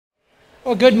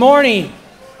Well, good morning.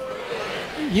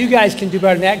 You guys can do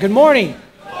better than that. Good morning.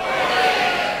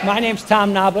 My name's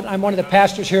Tom Noblitt. I'm one of the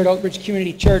pastors here at Oak Ridge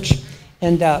Community Church,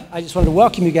 and I just wanted to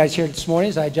welcome you guys here this morning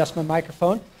as I adjust my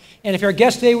microphone. And if you're a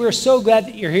guest today, we're so glad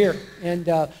that you're here. And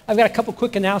I've got a couple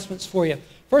quick announcements for you.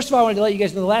 First of all, I wanted to let you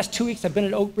guys know the last 2 weeks I've been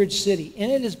at Oak Ridge City,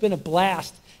 and it has been a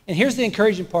blast. And here's the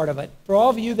encouraging part of it. For all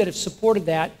of you that have supported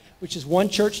that, which is one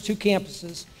church, 2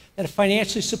 campuses, that have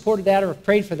financially supported that or have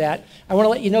prayed for that, I want to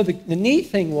let you know the neat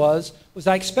thing was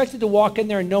I expected to walk in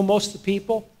there and know most of the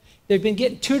people. They've been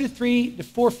getting 2 to 3 to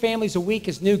 4 families a week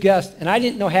as new guests, and I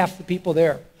didn't know half the people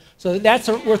there. So that's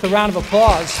worth a round of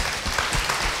applause.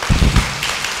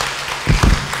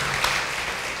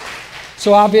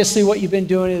 So obviously what you've been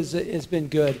doing has been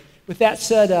good. With that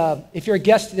said, if you're a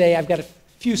guest today, I've got a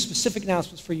few specific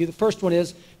announcements for you. The first one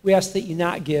is we ask that you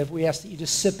not give. We ask that you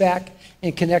just sit back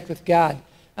and connect with God.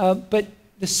 But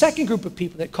the second group of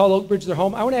people that call Oak Ridge their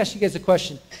home, I want to ask you guys a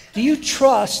question. Do you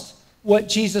trust what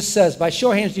Jesus says? By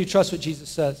show of hands, do you trust what Jesus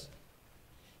says?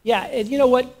 Yeah, and you know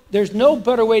what? There's no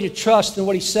better way to trust than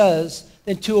what he says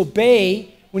than to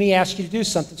obey when he asks you to do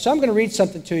something. So I'm going to read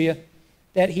something to you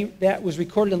that was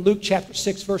recorded in Luke chapter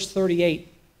 6, verse 38.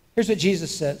 Here's what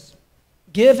Jesus says.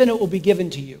 Give and it will be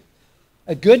given to you.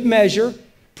 A good measure,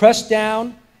 pressed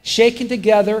down, shaken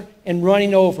together, and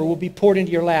running over will be poured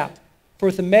into your lap. For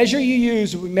with the measure you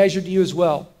use, it will be measured to you as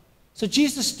well. So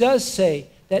Jesus does say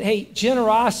that, hey,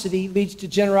 generosity leads to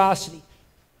generosity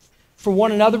for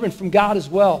one another and from God as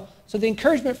well. So the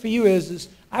encouragement for you is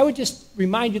I would just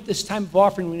remind you at this time of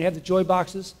offering when you have the joy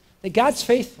boxes that God's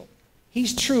faithful.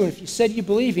 He's true. And if you said you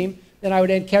believe him, then I would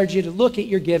encourage you to look at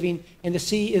your giving and to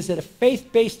see, is it a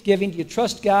faith-based giving? Do you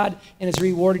trust God and has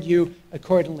rewarded you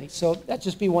accordingly? So that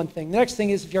just be one thing. The next thing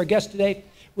is, if you're a guest today,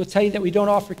 we'll tell you that we don't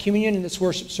offer communion in this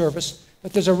worship service,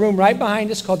 but there's a room right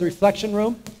behind us called the Reflection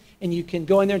Room, and you can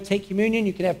go in there and take communion.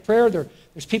 You can have prayer.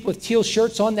 There's people with teal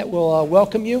shirts on that will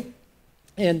welcome you,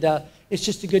 and it's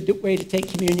just a good way to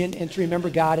take communion and to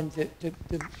remember God and to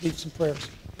lead some prayers.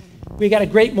 We got a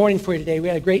great morning for you today. We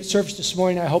had a great service this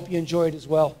morning. I hope you enjoyed as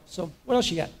well. So what else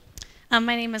you got?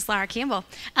 My name is Laura Campbell.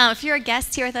 If you're a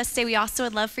guest here with us today, we also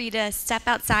would love for you to step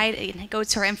outside and go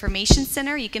to our information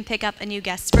center. You can pick up a new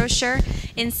guest brochure.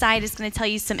 Inside is going to tell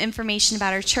you some information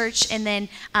about our church, and then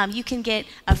you can get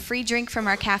a free drink from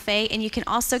our cafe, and you can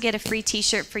also get a free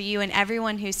t-shirt for you and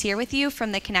everyone who's here with you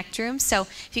from the Connect Room. So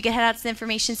if you could head out to the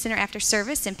information center after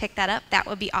service and pick that up, that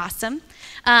would be awesome.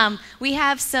 We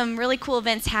have some really cool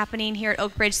events happening here at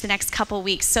Oak Ridge the next couple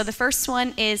weeks. So the first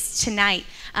one is tonight.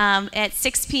 At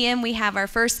 6 p.m. we have our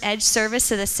first Edge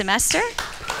service of the semester.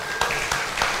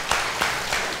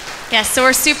 Yes, so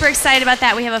we're super excited about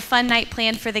that. We have a fun night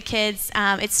planned for the kids.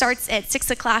 It starts at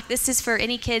 6 o'clock. This is for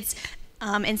any kids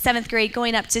in 7th grade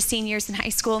going up to seniors in high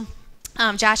school.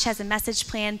 Josh has a message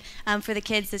plan for the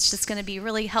kids that's just going to be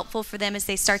really helpful for them as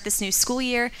they start this new school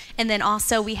year. And then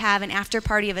also we have an after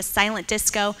party of a silent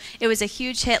disco. It was a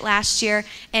huge hit last year,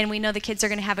 and we know the kids are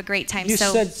going to have a great time. You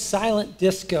said silent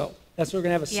disco. That's what we're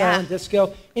going to have, a silent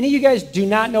disco. Any of you guys do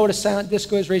not know what a silent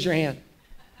disco is? Raise your hand.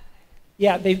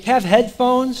 Yeah, they have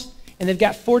headphones, and they've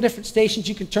got 4 different stations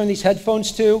you can turn these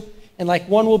headphones to. And like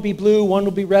one will be blue, one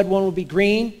will be red, one will be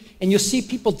green. And you'll see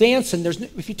people dancing.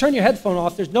 If you turn your headphone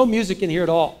off, there's no music in here at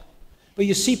all. But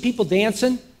you see people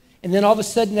dancing, and then all of a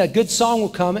sudden a good song will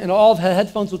come, and all the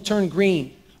headphones will turn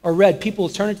green or red. People will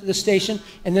turn it to the station,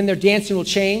 and then their dancing will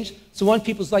change. So one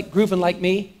people's like grooving like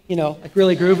me, like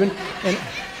really grooving. And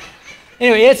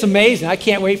anyway, it's amazing. I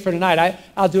can't wait for tonight.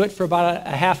 I'll do it for about a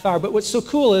half hour. But what's so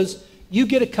cool is you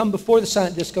get to come before the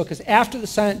silent disco, because after the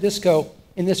silent disco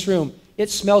in this room, it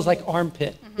smells like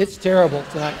armpit. It's terrible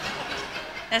tonight.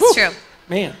 That's true.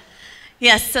 Man.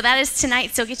 Yes, so that is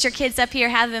tonight. So get your kids up here,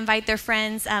 have them invite their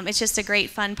friends. It's just a great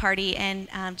fun party, and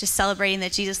just celebrating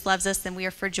that Jesus loves us and we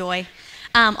are for joy.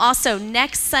 Also,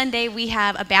 next Sunday we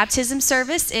have a baptism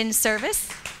service in service.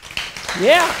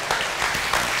 Yeah.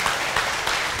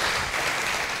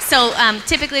 So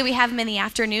typically we have them in the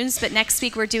afternoons, but next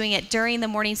week we're doing it during the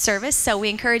morning service. So we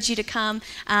encourage you to come.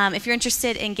 If you're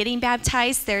interested in getting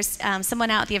baptized, there's someone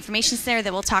out at the information center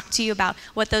that will talk to you about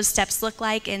what those steps look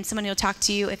like, and someone will talk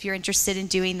to you if you're interested in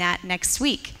doing that next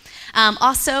week.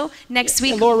 Also, next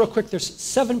week... Laura, real quick, there's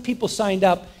 7 people signed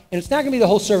up, and it's not going to be the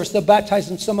whole service. They'll baptize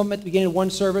them, some of them at the beginning of one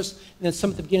service, and then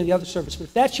some at the beginning of the other service. But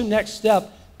if that's your next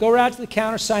step, go right out to the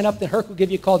counter, sign up, then Herc will give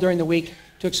you a call during the week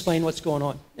to explain what's going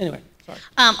on. Anyway.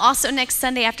 Also, next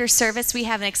Sunday after service, we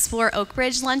have an Explore Oak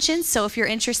Ridge luncheon. So if you're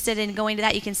interested in going to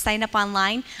that, you can sign up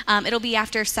online. It'll be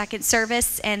after second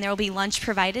service, and there will be lunch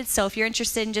provided. So if you're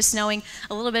interested in just knowing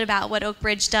a little bit about what Oak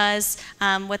Ridge does,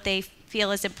 what they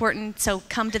feel is important. So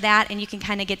come to that and you can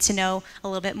kind of get to know a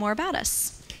little bit more about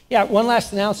us. Yeah, one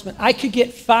last announcement. I could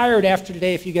get fired after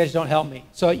today if you guys don't help me.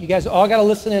 So you guys all got to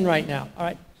listen in right now, all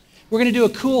right? We're going to do a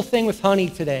cool thing with honey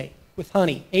today, with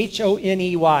honey,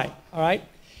 Honey, all right?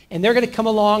 And they're going to come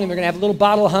along and they're going to have a little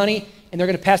bottle of honey and they're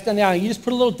going to pass down the aisle. You just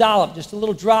put a little dollop, just a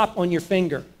little drop on your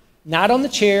finger. Not on the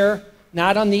chair,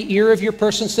 not on the ear of your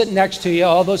person sitting next to you,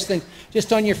 all those things,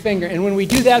 just on your finger. And when we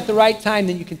do that at the right time,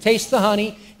 then you can taste the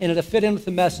honey and it'll fit in with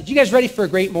the message. You guys ready for a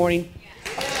great morning?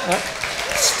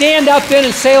 Stand up then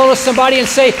and say hello to somebody and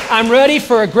say, I'm ready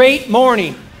for a great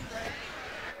morning.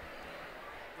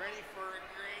 Ready for a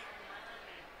great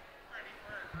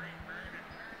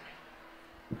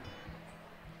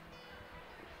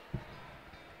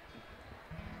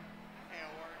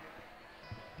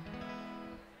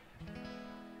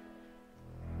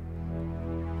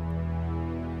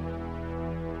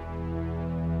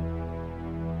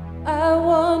I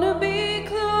wanna be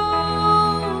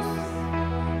close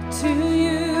to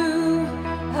you.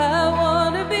 I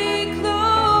wanna be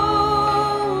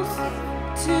close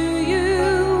to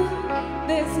you.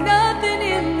 There's nothing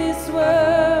in this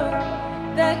world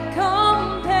that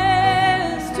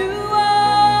compares to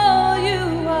all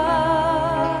you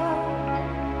are.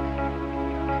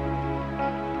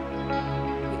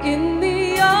 In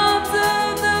the arms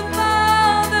of the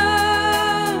Father,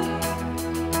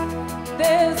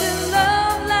 there's a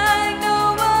love like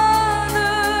no other.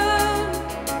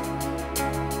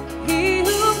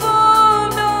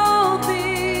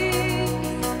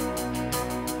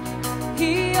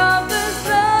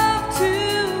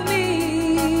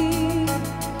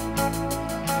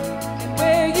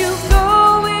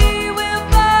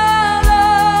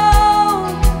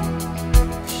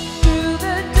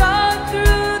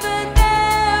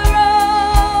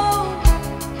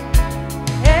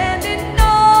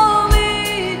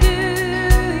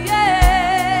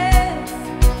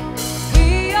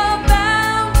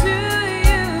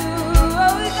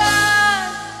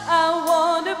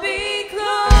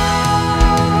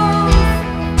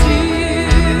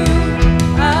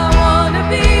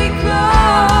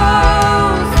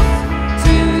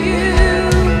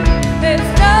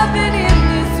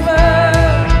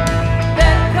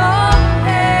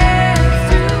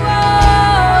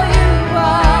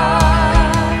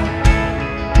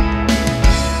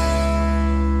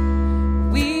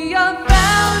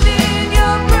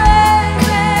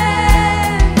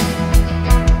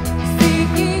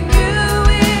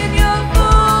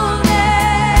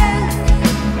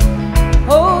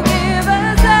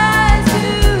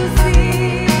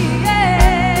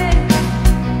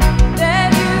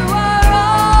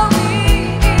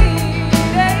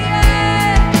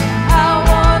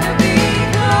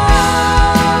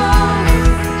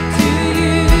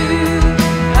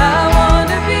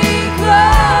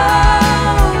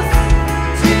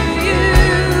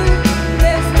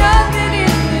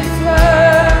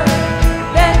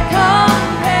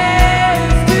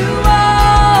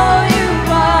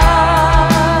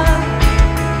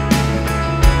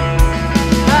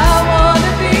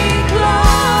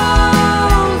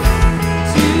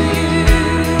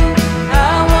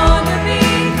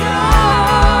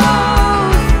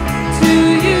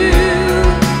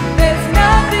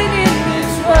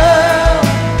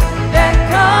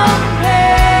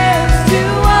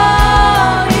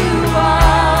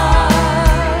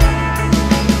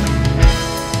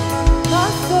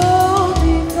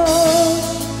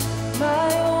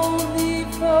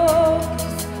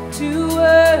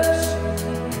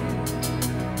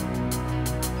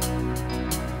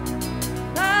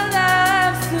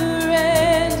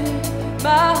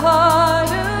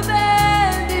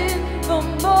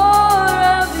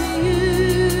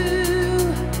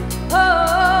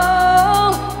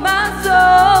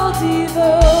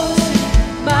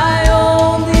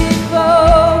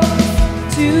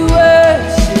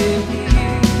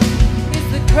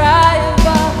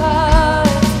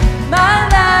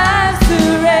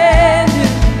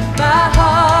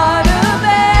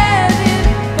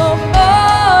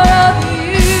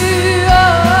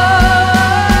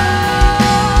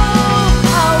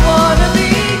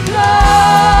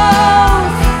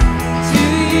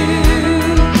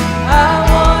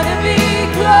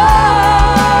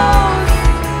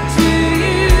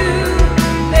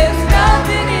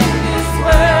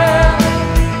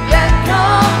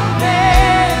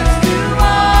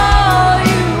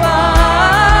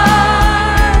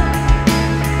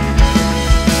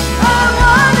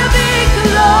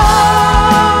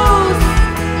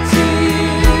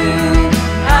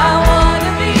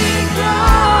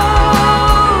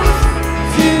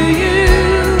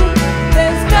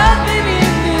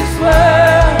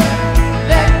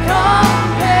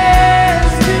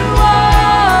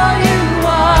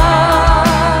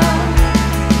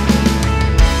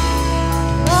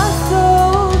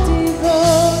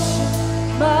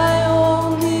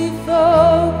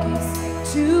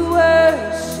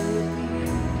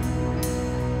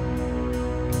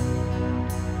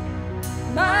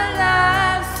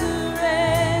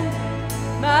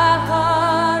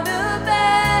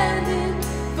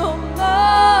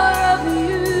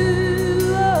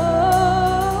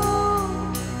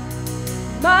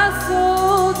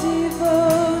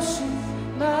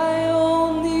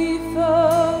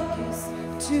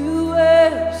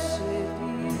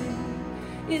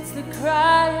 the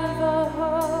cry of our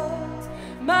heart,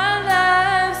 my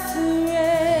life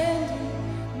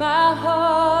surrendered, my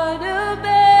heart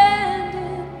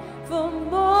abandoned for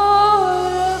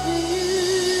more of you.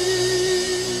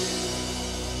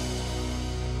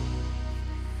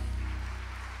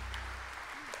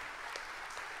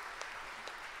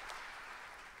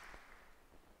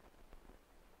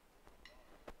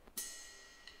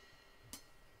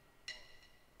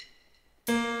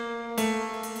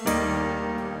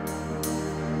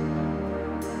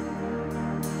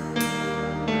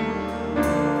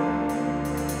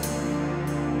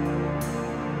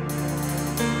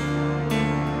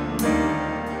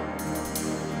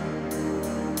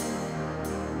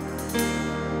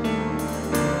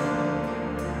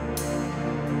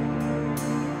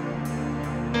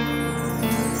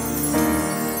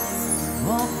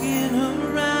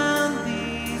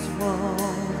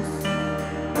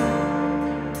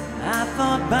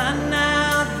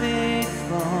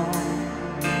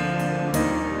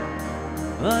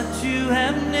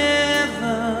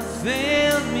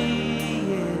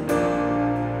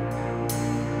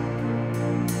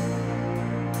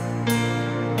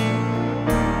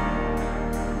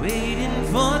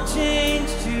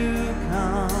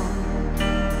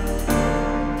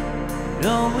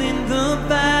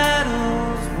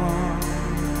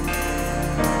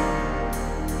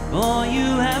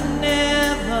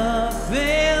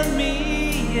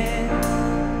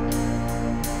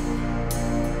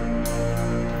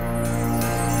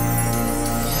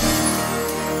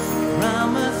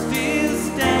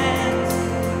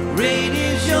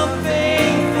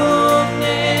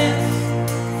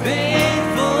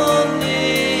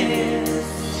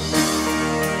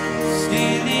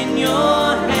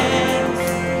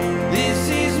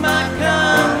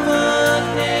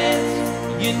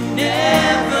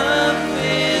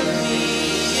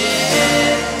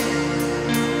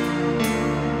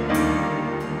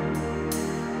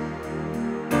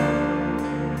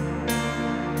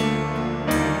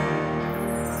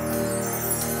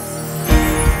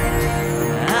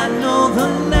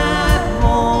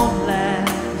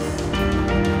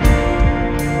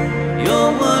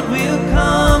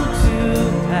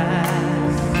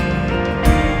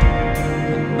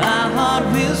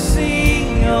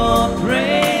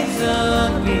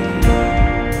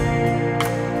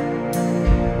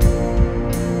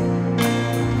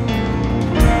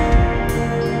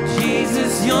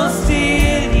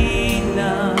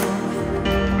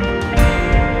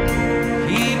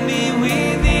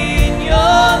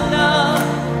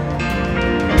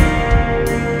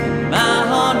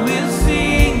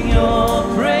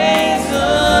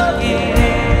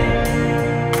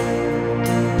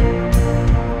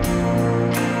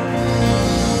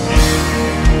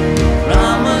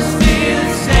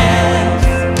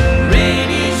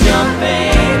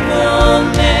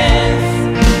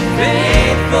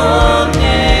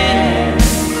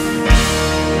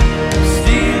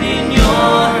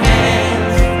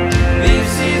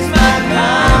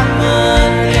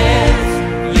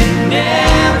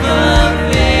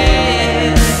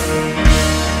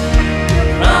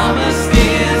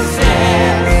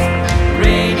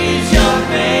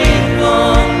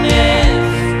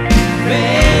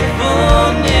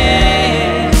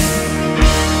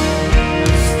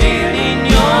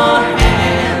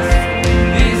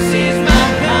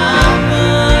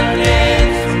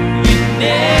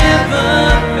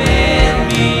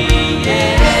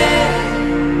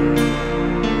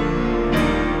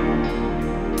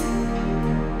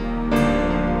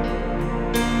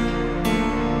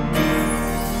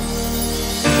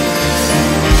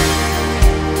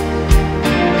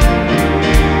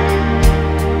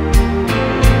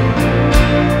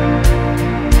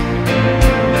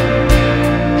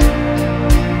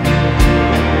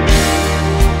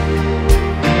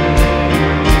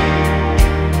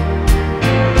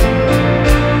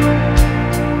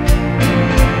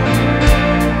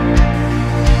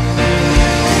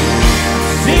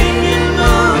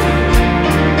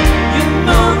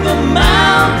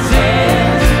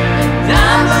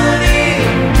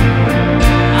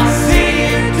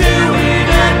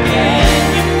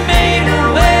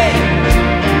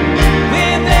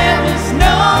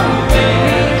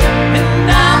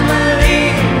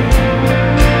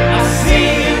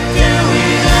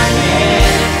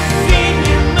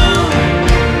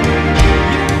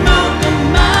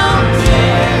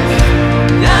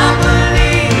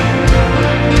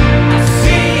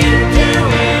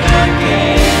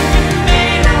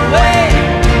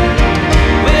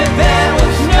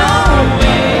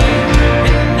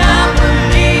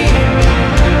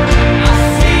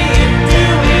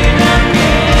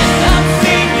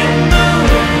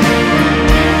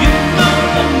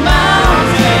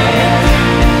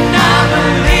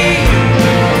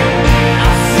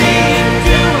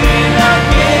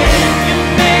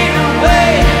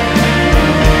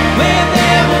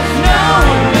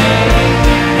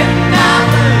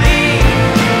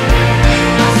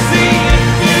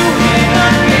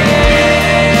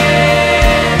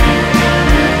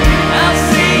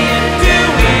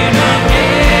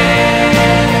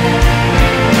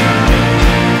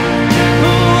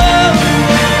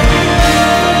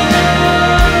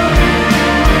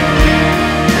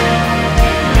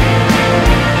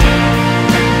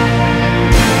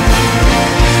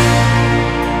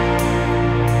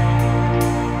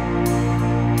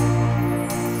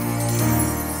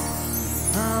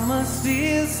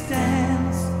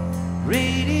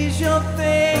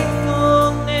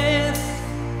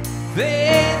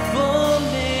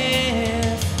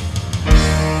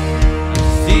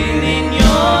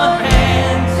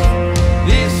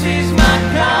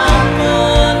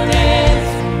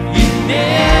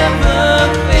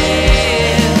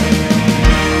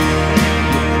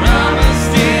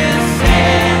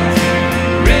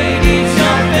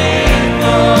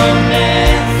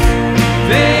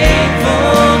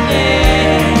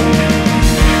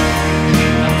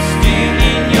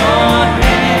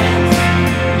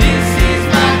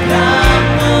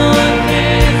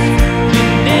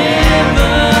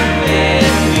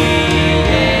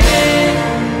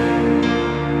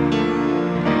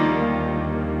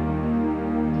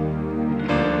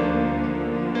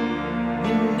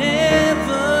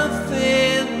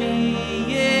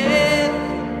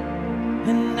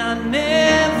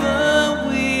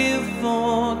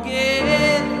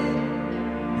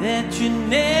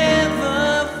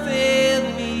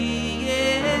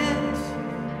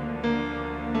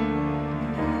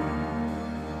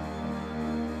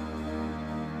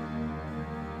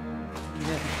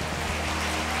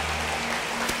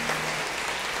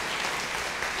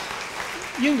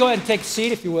 You can go ahead and take a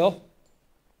seat if you will.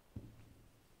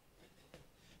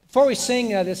 Before we sing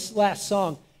this last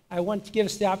song, I want to give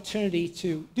us the opportunity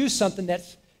to do something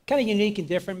that's kind of unique and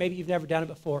different. Maybe you've never done it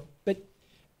before. But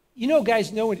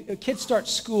guys know when kids start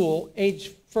school, age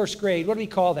first grade, what do we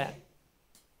call that?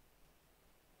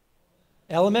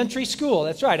 Elementary school.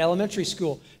 That's right, elementary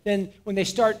school. Then when they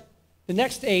start the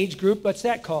next age group, what's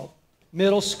that called?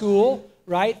 Middle school,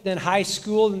 right? Then high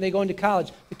school, then they go into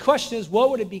college. The question is, what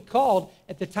would it be called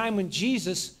at the time when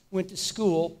Jesus went to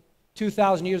school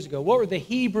 2,000 years ago? What were the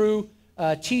Hebrew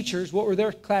teachers, what were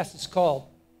their classes called?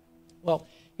 Well,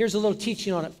 here's a little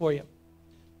teaching on it for you.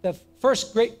 The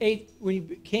first grade, when you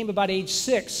became about age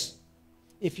 6,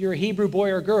 if you're a Hebrew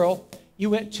boy or girl, you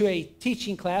went to a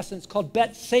teaching class, and it's called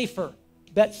Bet Sefer.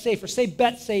 Bet Sefer. Say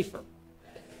Bet Sefer.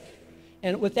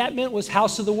 And what that meant was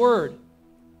house of the word.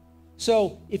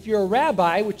 So if you're a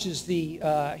rabbi, which is the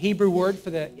Hebrew word for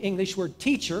the English word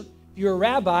teacher, if you're a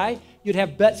rabbi, you'd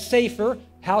have Bet Sefer,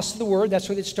 house of the word. That's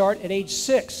where they'd start at age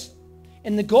 6.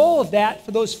 And the goal of that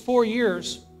for those 4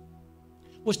 years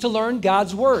was to learn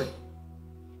God's word.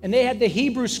 And they had the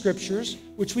Hebrew scriptures,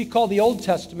 which we call the Old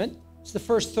Testament. It's the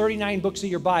first 39 books of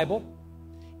your Bible.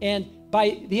 And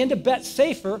by the end of Bet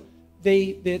Sefer,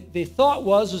 the thought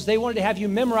was they wanted to have you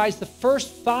memorize the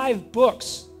first 5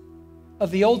 books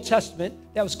of the Old Testament.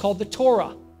 That was called the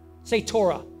Torah. Say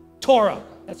Torah. Torah.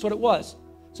 That's what it was.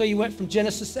 So you went from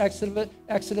Genesis,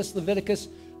 Exodus, Leviticus,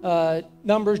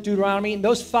 Numbers, Deuteronomy, and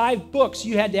those 5 books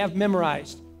you had to have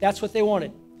memorized. That's what they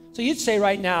wanted. So you'd say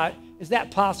right now, is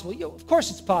that possible? Of course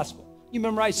it's possible. You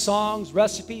memorize songs,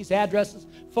 recipes, addresses,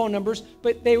 phone numbers,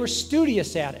 but they were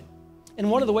studious at it. And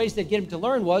one of the ways they'd get them to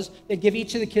learn was they'd give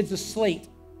each of the kids a slate,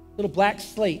 a little black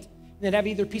slate. And they'd have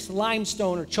either a piece of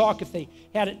limestone or chalk if they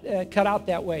had it cut out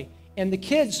that way. And the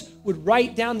kids would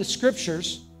write down the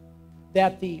scriptures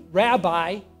that the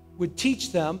rabbi would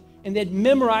teach them, and they'd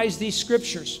memorize these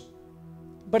scriptures.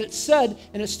 But it said,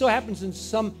 and it still happens in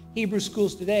some Hebrew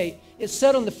schools today, it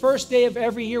said on the first day of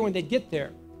every year when they'd get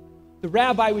there, the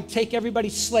rabbi would take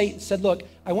everybody's slate and said, look,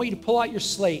 I want you to pull out your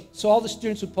slate. So all the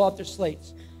students would pull out their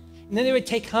slates. And then they would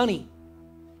take honey,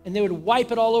 and they would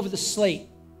wipe it all over the slate,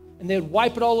 and they would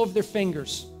wipe it all over their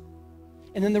fingers.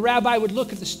 And then the rabbi would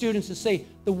look at the students and say,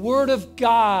 the word of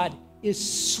God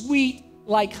is sweet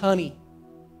like honey.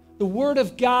 The word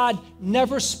of God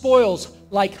never spoils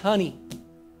like honey.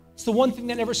 It's the one thing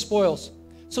that never spoils.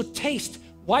 So taste,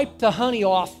 wipe the honey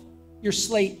off your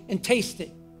slate and taste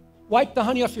it. Wipe the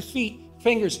honey off your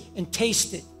fingers and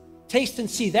taste it. Taste and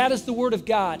see. That is the word of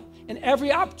God. And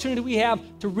every opportunity we have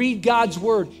to read God's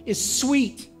word is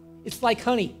sweet. It's like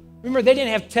honey. Remember, they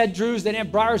didn't have Ted Drew's, they didn't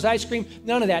have Breyer's ice cream,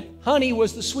 none of that. Honey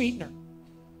was the sweetener.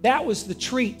 That was the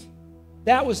treat.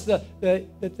 That was the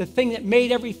thing that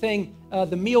made everything,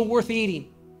 the meal worth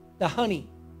eating, the honey.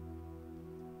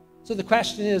 So the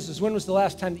question is when was the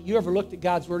last time that you ever looked at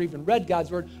God's word, even read God's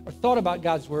word, or thought about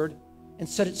God's word, and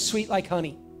said it's sweet like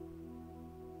honey?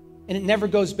 And it never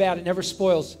goes bad, it never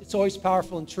spoils. It's always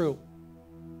powerful and true.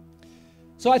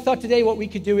 So I thought today what we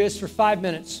could do is for 5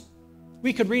 minutes,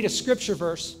 we could read a scripture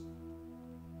verse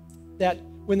that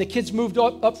when the kids moved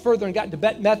up further and got into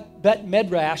Bet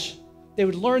Medrash, they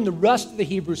would learn the rest of the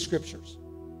Hebrew scriptures,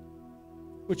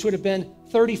 which would have been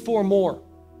 34 more.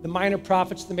 The minor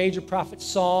prophets, the major prophets,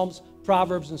 Psalms,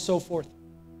 Proverbs, and so forth.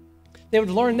 They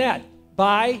would learn that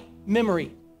by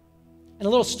memory. And a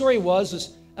little story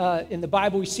was in the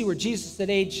Bible, we see where Jesus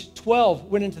at age 12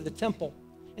 went into the temple.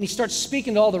 And he starts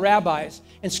speaking to all the rabbis.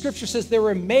 And Scripture says they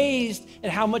were amazed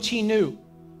at how much he knew.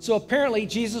 So apparently,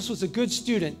 Jesus was a good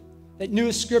student that knew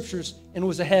his Scriptures and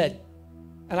was ahead.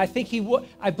 And I think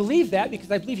I believe that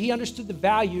because I believe he understood the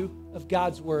value of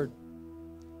God's word.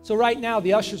 So right now,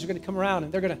 the ushers are going to come around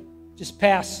and they're going to just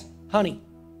pass honey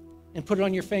and put it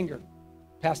on your finger.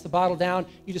 Pass the bottle down.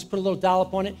 You just put a little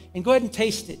dollop on it and go ahead and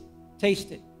taste it.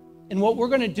 Taste it. And what we're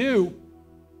going to do,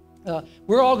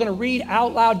 we're all going to read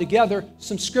out loud together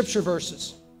some scripture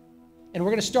verses. And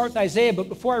we're going to start with Isaiah. But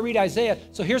before I read Isaiah,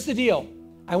 so here's the deal.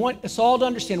 I want us all to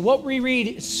understand what we read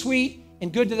is sweet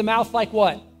and good to the mouth like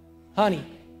what? Honey.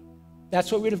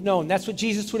 That's what we would have known. That's what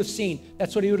Jesus would have seen.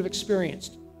 That's what he would have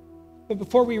experienced. But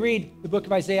before we read the book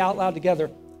of Isaiah out loud together,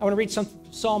 I want to read something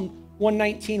from Psalm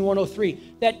 119,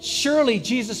 103, that surely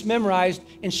Jesus memorized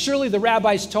and surely the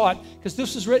rabbis taught, because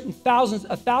this was written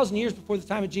 1,000 years before the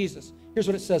time of Jesus. Here's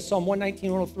what it says, Psalm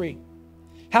 119, 103.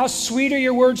 How sweet are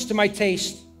your words to my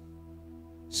taste,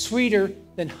 sweeter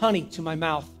than honey to my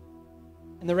mouth.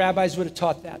 And the rabbis would have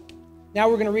taught that. Now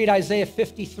we're going to read Isaiah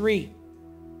 53.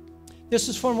 This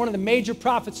is from one of the major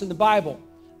prophets in the Bible,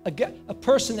 a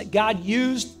person that God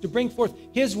used to bring forth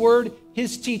his word,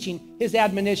 his teaching, his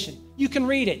admonition. You can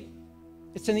read it.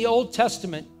 It's in the Old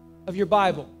Testament of your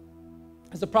Bible.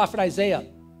 As the prophet Isaiah.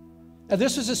 Now,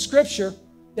 this was a scripture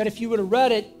that if you would have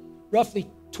read it roughly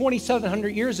 2,700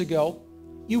 years ago,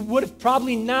 you would have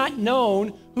probably not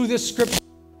known who this scripture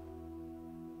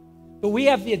was. But we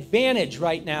have the advantage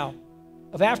right now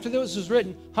of after this was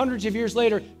written, hundreds of years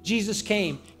later, Jesus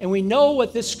came. And we know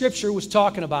what this scripture was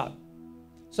talking about.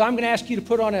 So I'm going to ask you to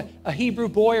put on a Hebrew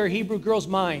boy or a Hebrew girl's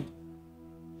mind.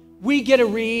 We get to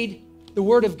read the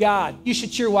Word of God. You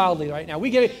should cheer wildly right now. We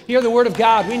get to hear the Word of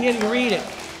God. We get to read it.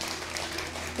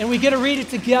 And we get to read it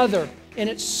together. And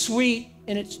it's sweet,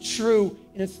 and it's true,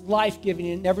 and it's life-giving,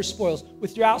 and it never spoils.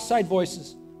 With your outside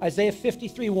voices, Isaiah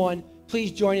 53:1,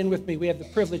 please join in with me. We have the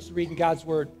privilege to read in God's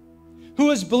Word. Who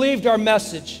has believed our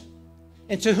message?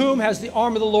 And to whom has the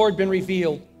arm of the Lord been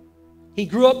revealed? He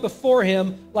grew up before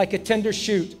him like a tender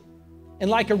shoot, and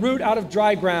like a root out of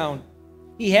dry ground.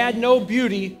 He had no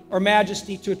beauty or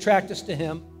majesty to attract us to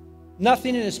him,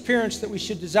 nothing in his appearance that we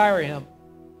should desire him.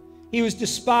 He was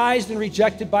despised and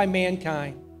rejected by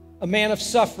mankind, a man of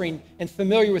suffering and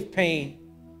familiar with pain,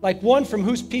 like one from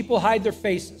whose people hide their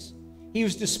faces. He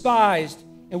was despised,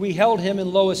 and we held him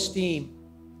in low esteem.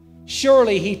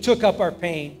 Surely he took up our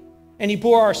pain, and he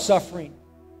bore our suffering.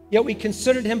 Yet we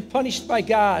considered him punished by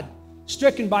God,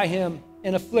 stricken by him,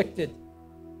 and afflicted.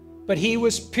 But he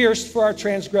was pierced for our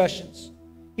transgressions.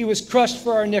 He was crushed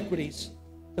for our iniquities.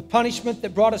 The punishment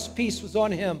that brought us peace was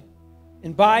on him,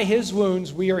 and by his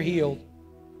wounds we are healed.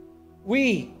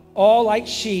 We, all like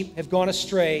sheep, have gone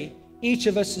astray. Each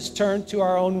of us has turned to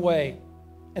our own way,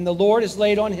 and the Lord has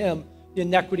laid on him the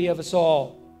iniquity of us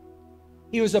all.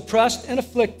 He was oppressed and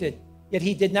afflicted, yet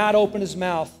he did not open his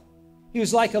mouth. He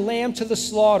was like a lamb to the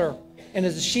slaughter, and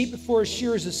as a sheep before his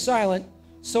shearers is silent,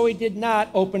 so he did not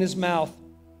open his mouth.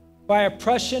 By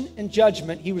oppression and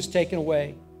judgment he was taken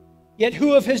away. Yet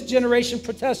who of his generation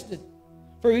protested?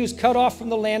 For he was cut off from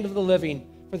the land of the living.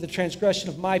 For the transgression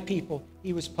of my people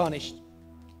he was punished.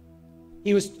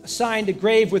 He was assigned a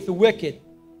grave with the wicked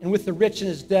and with the rich in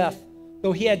his death,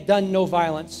 though he had done no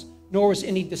violence, nor was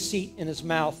any deceit in his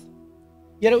mouth.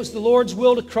 Yet it was the Lord's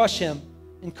will to crush him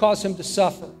and cause him to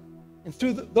suffer. And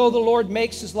though the Lord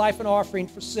makes his life an offering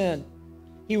for sin,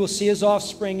 he will see his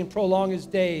offspring and prolong his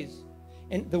days.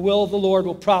 And the will of the Lord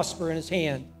will prosper in his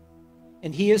hand.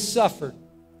 And he has suffered.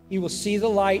 He will see the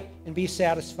light and be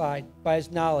satisfied by his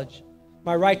knowledge.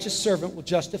 My righteous servant will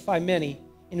justify many,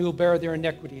 and he will bear their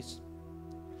iniquities.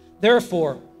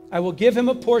 Therefore, I will give him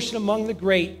a portion among the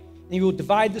great, and he will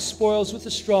divide the spoils with the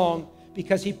strong,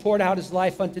 because he poured out his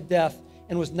life unto death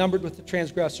and was numbered with the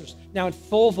transgressors. Now in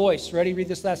full voice, ready? Read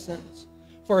this last sentence.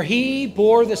 For he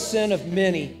bore the sin of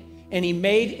many, and he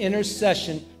made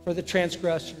intercession for the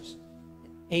transgressors.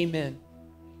 Amen.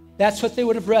 That's what they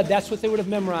would have read. That's what they would have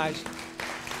memorized.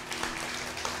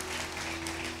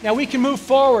 Now we can move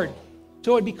forward to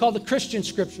what would be called the Christian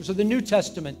scriptures or the New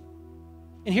Testament.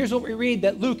 And here's what we read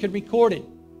that Luke had recorded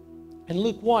in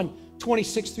Luke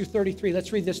 1:26-33.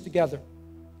 Let's read this together.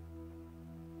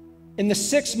 In the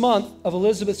 6th month of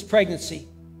Elizabeth's pregnancy,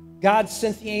 God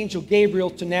sent the angel Gabriel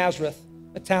to Nazareth,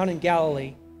 a town in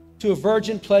Galilee, to a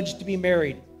virgin pledged to be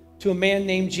married to a man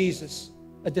named Jesus,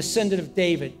 a descendant of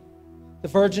David. The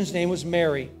virgin's name was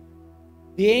Mary.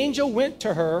 The angel went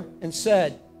to her and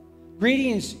said,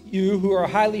 "Greetings, you who are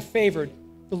highly favored.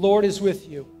 The Lord is with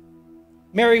you."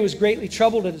 Mary was greatly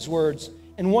troubled at his words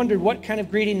and wondered what kind of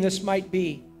greeting this might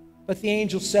be. But the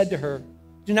angel said to her,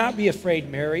 "Do not be afraid,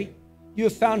 Mary. You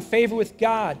have found favor with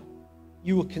God.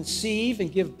 You will conceive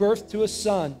and give birth to a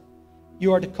son.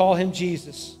 You are to call him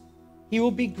Jesus. He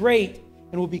will be great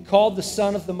and will be called the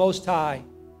Son of the Most High.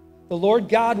 The Lord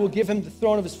God will give him the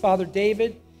throne of his father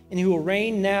David, and he will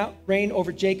reign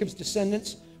over Jacob's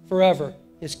descendants forever.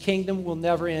 His kingdom will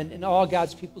never end." And all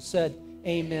God's people said,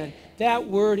 amen. That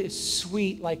word is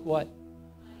sweet like what?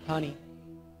 Honey.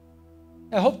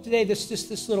 I hope today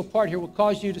this little part here will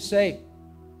cause you to say,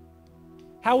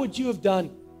 how would you have done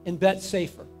in Bet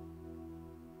Safer?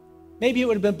 Maybe it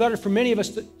would have been better for many of us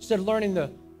to, instead of learning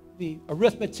the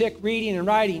arithmetic, reading, and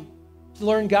writing, to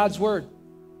learn God's word.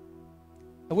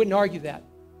 I wouldn't argue that.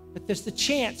 But there's the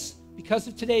chance, because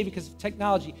of today, because of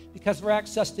technology, because of our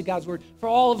access to God's word, for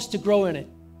all of us to grow in it.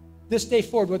 This day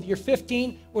forward, whether you're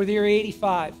 15 or whether you're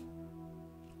 85.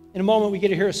 In a moment, we get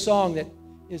to hear a song that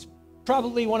is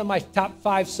probably one of my top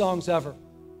 5 songs ever.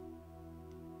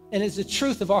 And it's the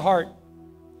truth of our heart.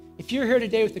 If you're here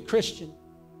today with a Christian,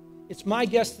 it's my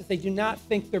guess that they do not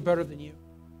think they're better than you.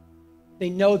 They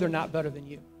know they're not better than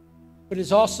you. But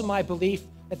it's also my belief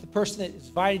that the person that has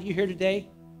invited you here today,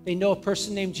 they know a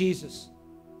person named Jesus.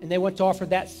 and they want to offer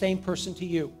that same person to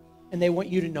you, and they want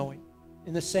you to know him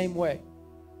in the same way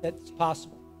that's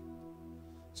possible.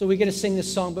 So we get to sing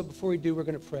this song, but before we do, we're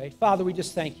going to pray. Father, we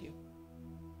just thank you.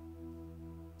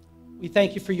 We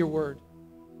thank you for your word.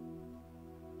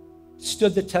 It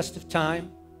stood the test of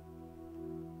time.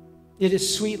 It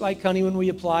is sweet like honey when we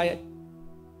apply it.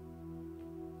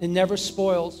 It never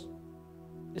spoils.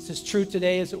 It's as true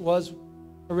today as it was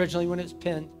originally when it was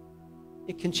penned.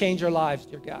 It can change our lives,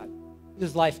 dear God. It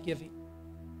is life-giving.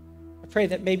 I pray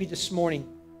that maybe this morning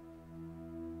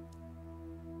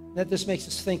that this makes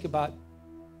us think about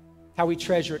how we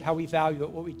treasure it, how we value it,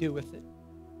 what we do with it,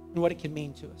 and what it can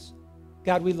mean to us.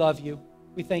 God, we love you.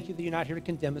 We thank you that you're not here to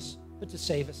condemn us, but to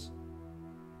save us.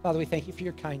 Father, we thank you for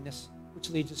your kindness, which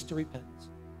leads us to repentance.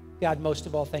 God, most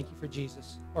of all, thank you for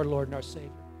Jesus, our Lord and our Savior.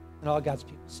 And all God's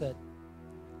people said,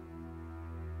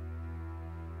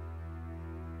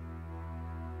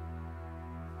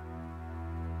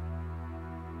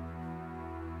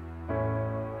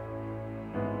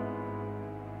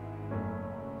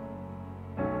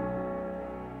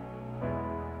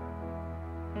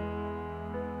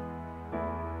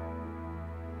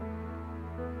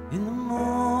 in the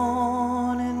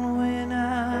morning when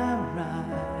I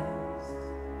rise,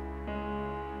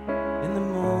 in the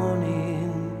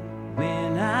morning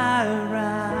when I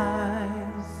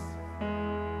rise,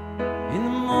 in the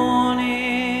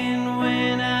morning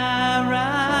when I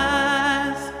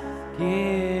rise,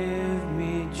 give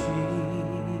me Jesus,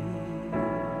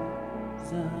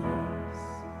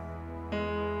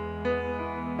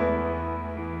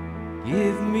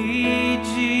 give me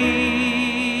Jesus.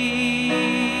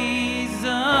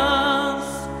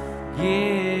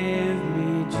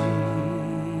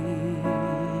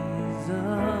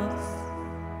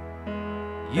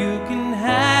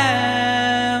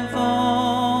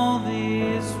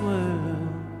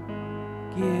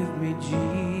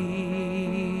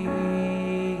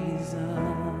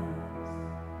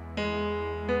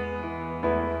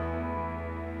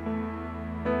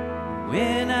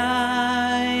 When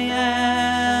I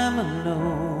am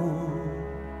alone,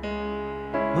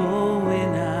 oh,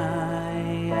 when I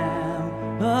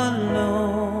am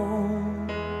alone,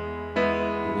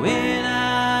 when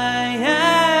I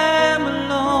am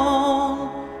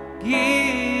alone,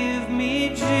 give me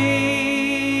Jesus,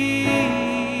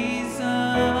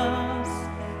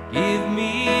 give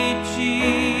me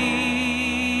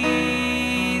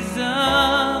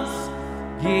Jesus,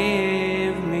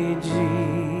 give me Jesus.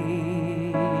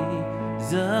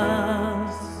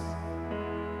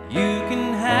 You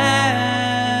can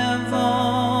have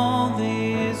all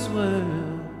this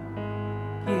world.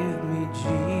 Give me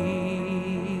Jesus.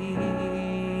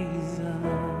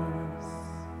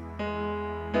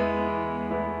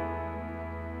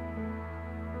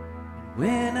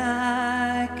 When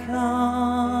I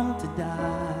come to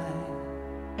die,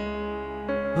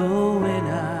 oh, when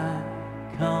I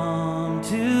come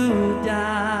to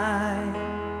die,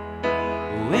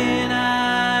 when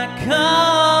I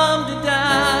come to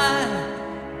die,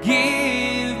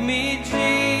 give me Jesus,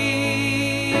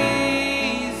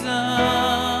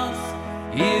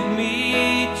 give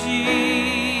me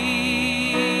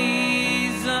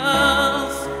Jesus,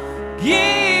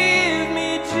 give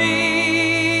me Jesus.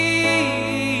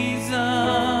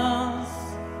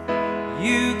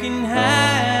 You can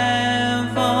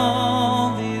have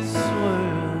all this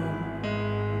world.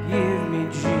 Give me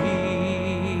Jesus,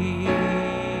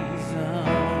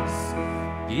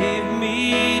 give me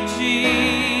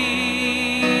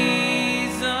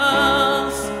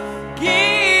Jesus,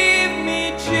 give me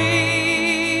Jesus.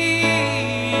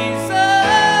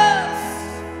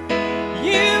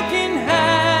 You can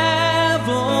have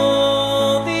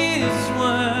all this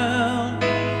world.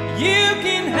 You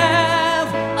can have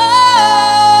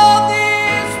all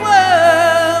this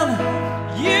world.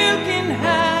 You can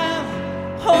have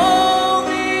all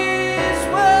this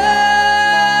world.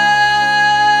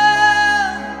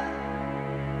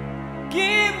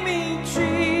 Give me Jesus,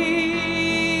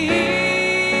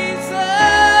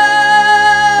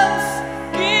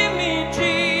 give me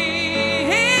Jesus.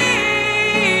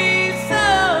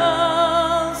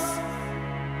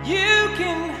 You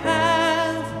can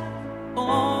have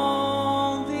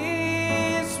all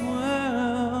this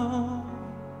world.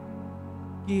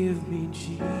 Give me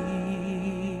Jesus.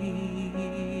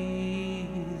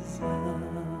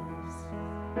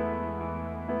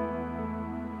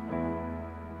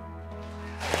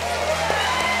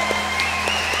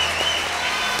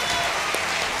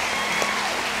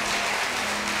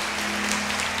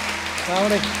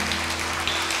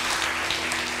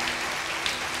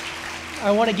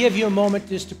 I want to give you a moment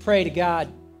just to pray to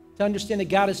God, to understand that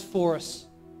God is for us.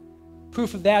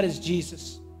 Proof of that is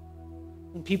Jesus.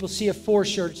 When people see a for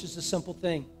shirt, it's just a simple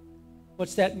thing.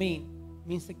 What's that mean? It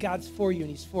means that God's for you and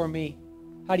he's for me.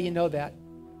 How do you know that?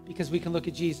 Because we can look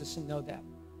at Jesus and know that.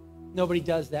 Nobody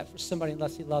does that for somebody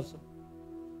unless he loves them.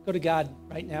 Go to God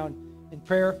right now in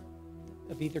prayer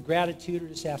of either gratitude or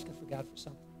just asking for God for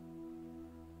something.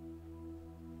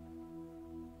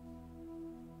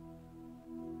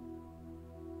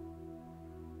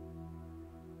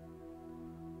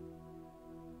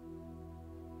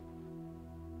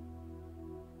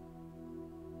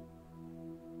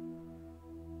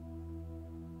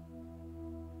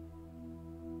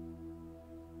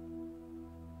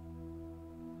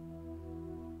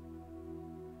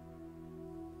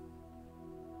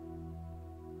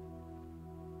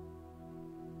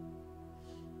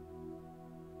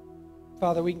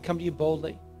 Father, we can come to you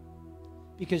boldly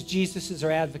because Jesus is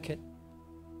our advocate.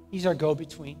 He's our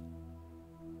go-between.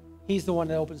 He's the one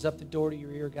that opens up the door to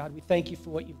your ear, God. We thank you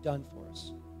for what you've done for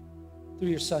us through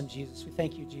your son, Jesus. We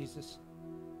thank you, Jesus,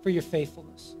 for your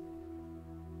faithfulness.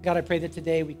 God, I pray that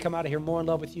today we come out of here more in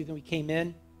love with you than we came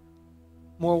in,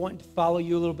 more wanting to follow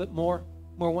you a little bit more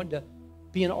wanting to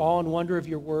be in awe and wonder of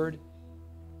your word.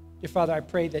 Dear Father, I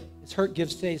pray that as Herc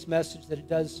gives today's message, that it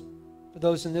does for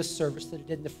those in this service that it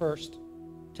did in the first.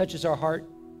 Touches our heart,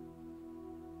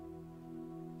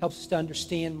 helps us to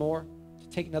understand more, to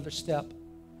take another step.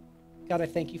 God, I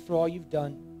thank you for all you've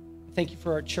done. I thank you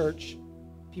for our church,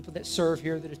 people that serve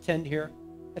here, that attend here.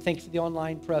 I thank you for the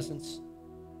online presence.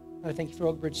 And I thank you for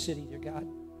Oak Bridge City, dear God.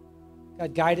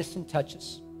 God, guide us and touch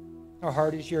us. Our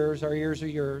heart is yours, our ears are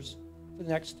yours for the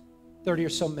next 30 or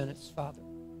so minutes, Father.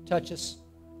 Touch us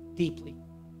deeply.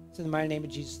 It's in the mighty name of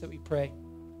Jesus that we pray.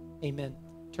 Amen.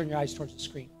 Turn your eyes towards the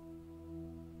screen.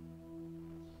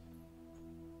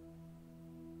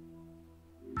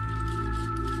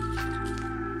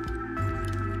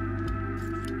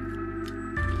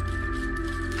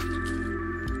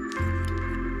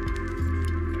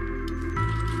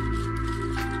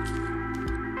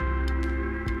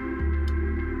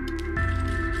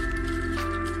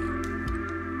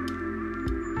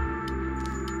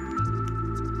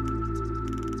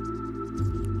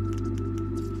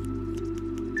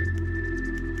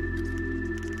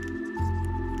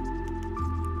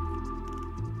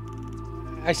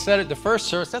 I said it the first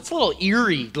service, that's a little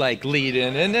eerie like lead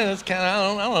in, and then it's kind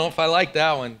of, I don't know if I like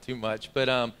that one too much.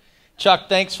 But Chuck,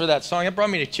 thanks for that song. It brought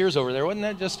me to tears over there. Wasn't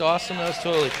that just awesome? That was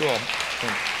totally cool.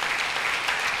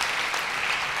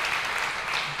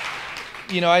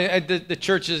 You know, the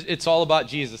church is, it's all about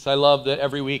Jesus. I love that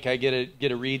every week I get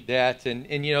to read that.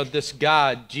 And you know, this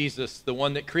God, Jesus, the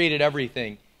one that created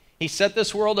everything, he set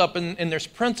this world up, and there's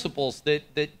principles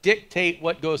that dictate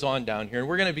what goes on down here. And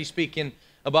we're going to be speaking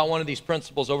about one of these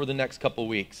principles over the next couple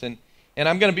weeks. And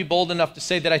I'm going to be bold enough to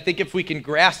say that I think if we can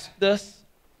grasp this,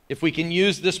 if we can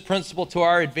use this principle to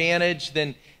our advantage,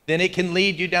 then it can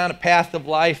lead you down a path of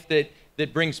life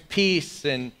that brings peace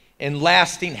and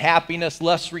lasting happiness,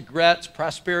 less regrets,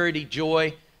 prosperity,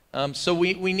 joy. So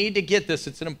we need to get this.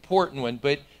 It's an important one,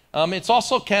 but it's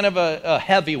also kind of a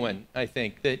heavy one, I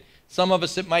think, that some of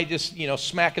us, it might just, you know,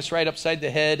 smack us right upside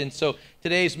the head. And so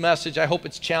today's message, I hope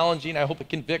it's challenging. I hope it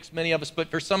convicts many of us.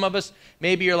 But for some of us,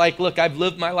 maybe you're like, look, I've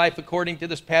lived my life according to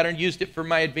this pattern, used it for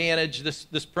my advantage,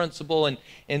 this principle,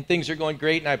 and things are going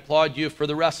great, and I applaud you. For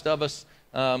the rest of us,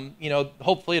 you know,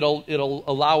 hopefully it'll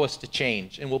allow us to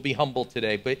change, and we'll be humble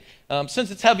today. But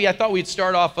since it's heavy, I thought we'd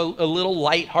start off a little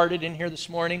lighthearted in here this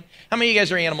morning. How many of you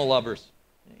guys are animal lovers?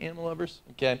 Animal lovers?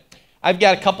 Okay. I've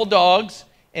got a couple dogs.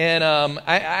 And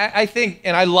I think,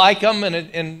 and I like them,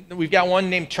 and we've got one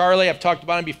named Charlie. I've talked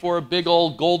about him before, a big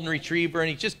old golden retriever, and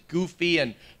he's just goofy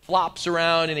and flops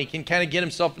around, and he can kind of get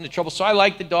himself into trouble. So I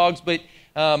like the dogs, but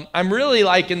I'm really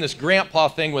liking this grandpa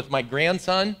thing with my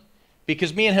grandson,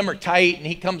 because me and him are tight, and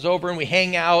he comes over and we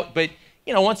hang out. But,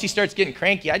 you know, once he starts getting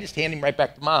cranky, I just hand him right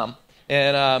back to mom.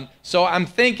 And so I'm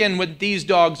thinking when these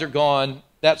dogs are gone,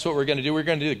 that's what we're going to do. We're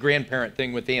going to do the grandparent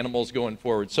thing with animals going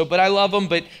forward. So, but I love them.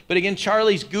 But again,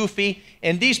 Charlie's goofy.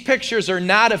 And these pictures are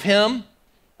not of him,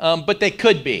 but they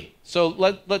could be. So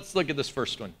let's look at this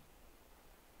first one.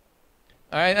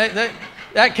 All right,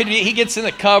 that could be, he gets in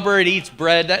the cupboard, eats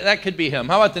bread. That could be him.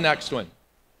 How about the next one?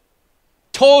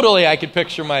 Totally, I could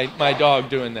picture my dog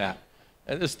doing that.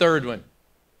 This third one.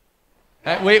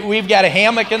 We've got a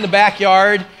hammock in the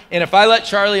backyard, and if I let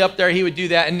Charlie up there, he would do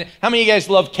that. And how many of you guys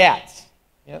love cats?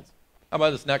 Yes. How about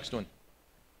this next one?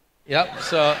 Yep.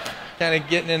 So kind of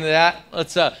getting into that.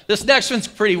 Let's. This next one's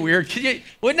pretty weird.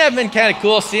 Wouldn't that have been kind of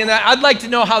cool seeing that? I'd like to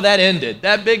know how that ended.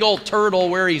 That big old turtle,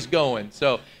 where he's going.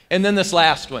 So, and then this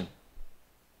last one.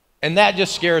 And that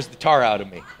just scares the tar out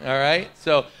of me, all right?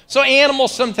 So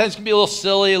animals sometimes can be a little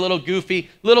silly, a little goofy.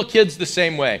 Little kids the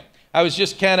same way. I was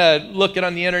just kind of looking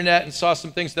on the internet and saw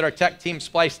some things that our tech team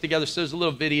spliced together. So there's a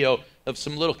little video of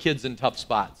some little kids in tough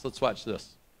spots. Let's watch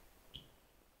this.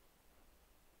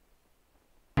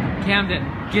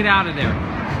 Camden, get out of there.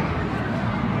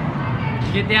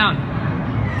 Get down.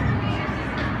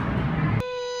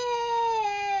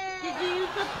 Did you use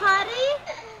the potty?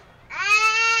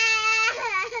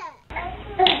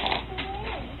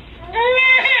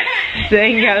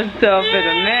 Zane got himself in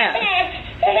a mess.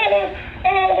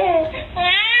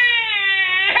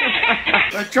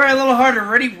 Let's try a little harder.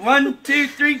 Ready? 1, 2,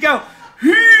 3, go.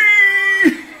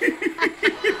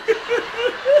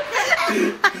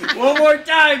 One more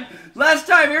time. Last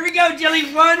time. Here we go,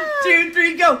 Jelly. 1, 2,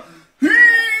 3, go.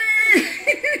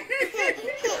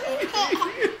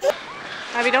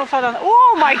 Abby, don't fall down.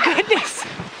 Oh my goodness.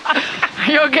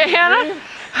 Are you okay, Hannah?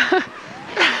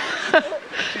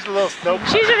 She's a little snowball.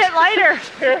 She's a bit lighter.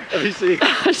 Here, let me see.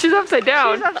 She's upside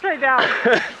down. She's upside down.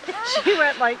 She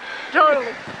went like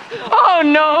totally. Oh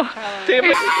no.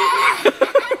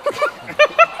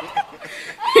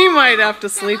 He might have to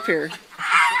sleep here.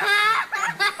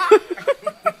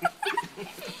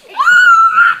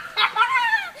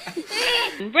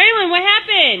 Braylon, what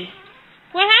happened?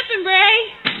 What happened,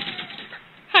 Bray?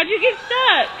 How'd you get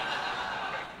stuck?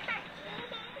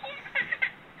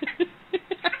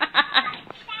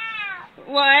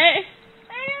 What?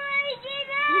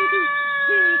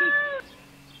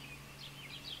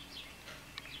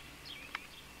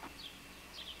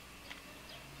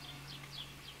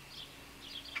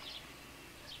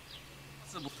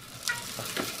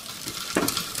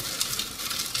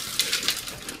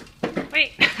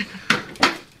 Wait.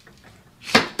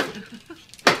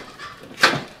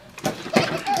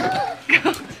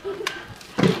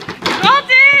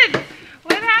 Colton!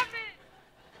 What happened?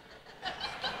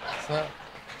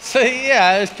 So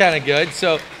yeah, it's kind of good.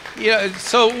 So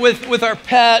so with our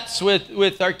pets,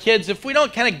 with our kids, if we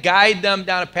don't kind of guide them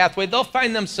down a pathway, they'll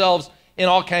find themselves in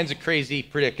all kinds of crazy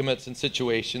predicaments and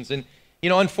situations. And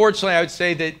unfortunately, I would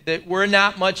say that we're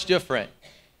not much different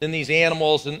than these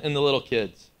animals and the little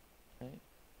kids. Right?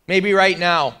 Maybe right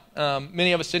now,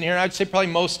 many of us in here, and I would say probably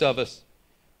most of us,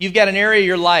 you've got an area of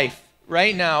your life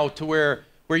right now to where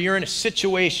you're in a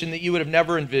situation that you would have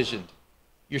never envisioned.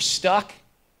 You're stuck.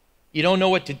 You don't know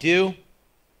what to do.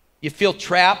 You feel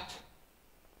trapped.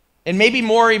 And maybe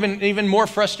even more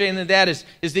frustrating than that is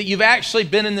that you've actually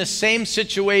been in the same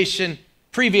situation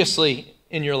previously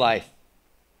in your life,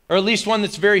 or at least one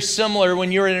that's very similar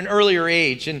when you were at an earlier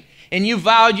age. And you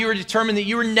vowed, you were determined that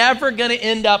you were never going to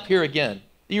end up here again,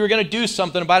 that you were going to do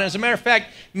something about it. As a matter of fact,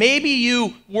 maybe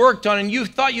you worked on it and you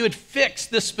thought you had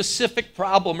fixed the specific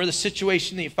problem or the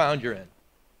situation that you found you're in.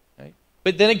 Right?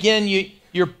 But then again,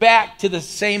 you're back to the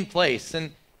same place.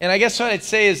 And I guess what I'd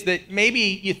say is that maybe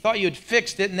you thought you had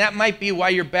fixed it, and that might be why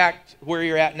you're back where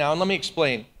you're at now. And let me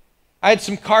explain. I had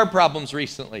some car problems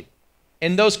recently,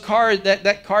 and those cars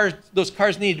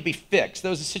needed to be fixed. That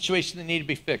was a situation that needed to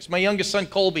be fixed. My youngest son,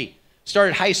 Colby,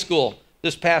 started high school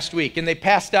this past week, and they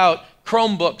passed out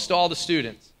Chromebooks to all the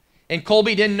students. And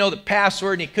Colby didn't know the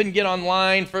password, and he couldn't get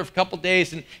online for a couple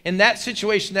days. And that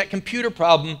situation, that computer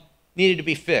problem, needed to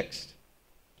be fixed.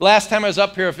 Last time I was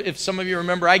up here, if some of you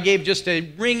remember, I gave just a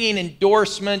ringing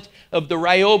endorsement of the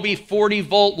Ryobi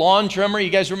 40-volt lawn trimmer.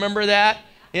 You guys remember that?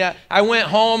 Yeah. I went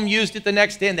home, used it the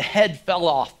next day, and the head fell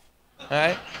off. All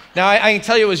right? Now, I can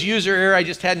tell you it was user error. I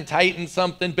just hadn't tightened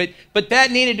something. But that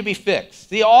needed to be fixed.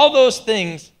 See, all those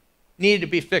things needed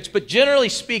to be fixed. But generally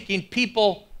speaking,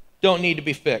 people don't need to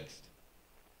be fixed.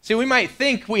 See, we might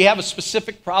think we have a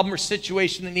specific problem or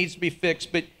situation that needs to be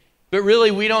fixed, but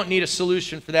really, we don't need a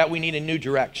solution for that. We need a new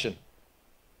direction.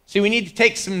 See, we need to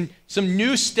take some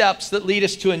new steps that lead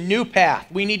us to a new path.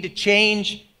 We need to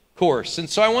change course. And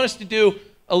so I want us to do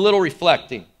a little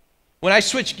reflecting. When I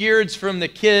switch gears from the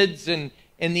kids and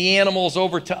the animals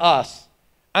over to us,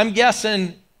 I'm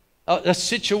guessing a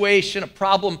situation, a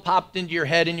problem popped into your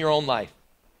head in your own life.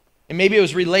 And maybe it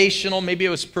was relational, maybe it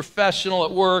was professional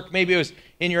at work, maybe it was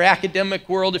in your academic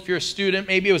world if you're a student,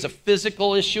 maybe it was a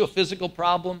physical issue, a physical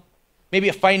problem. Maybe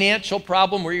a financial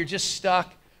problem where you're just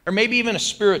stuck, or maybe even a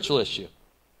spiritual issue.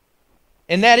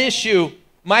 And that issue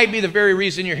might be the very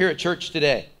reason you're here at church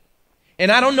today.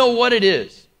 And I don't know what it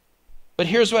is, but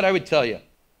here's what I would tell you.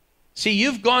 See,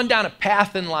 you've gone down a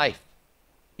path in life.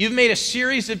 You've made a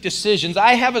series of decisions,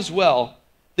 I have as well,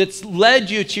 that's led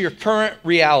you to your current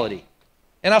reality.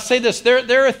 And I'll say this,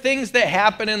 there are things that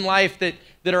happen in life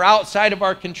that are outside of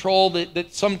our control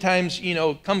that sometimes,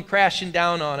 come crashing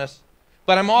down on us.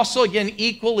 But I'm also, again,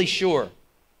 equally sure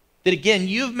that, again,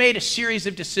 you've made a series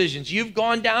of decisions. You've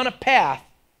gone down a path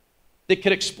that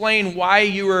could explain why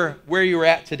you were where you were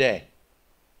at today.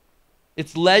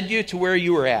 It's led you to where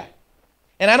you were at.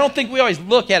 And I don't think we always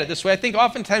look at it this way. I think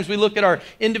oftentimes we look at our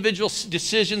individual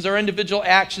decisions, our individual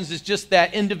actions as just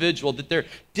that individual, that they're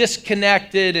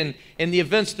disconnected and the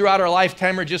events throughout our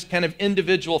lifetime are just kind of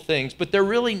individual things. But they're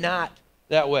really not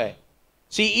that way.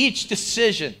 See, each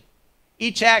decision,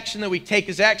 each action that we take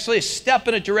is actually a step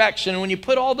in a direction. And when you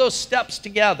put all those steps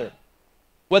together,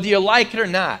 whether you like it or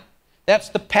not, that's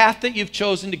the path that you've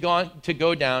chosen to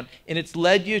go down, and it's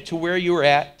led you to where you are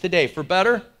at today, for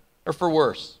better or for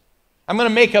worse. I'm going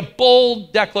to make a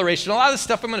bold declaration. A lot of the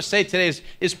stuff I'm going to say today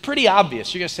is pretty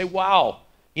obvious. You're going to say, wow,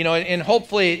 and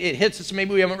hopefully it hits us.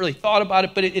 Maybe we haven't really thought about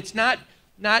it, but it's not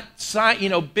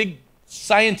big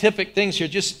scientific things here,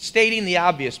 just stating the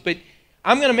obvious. But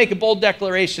I'm going to make a bold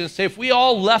declaration and say, if we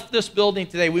all left this building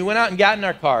today, we went out and got in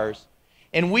our cars,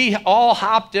 and we all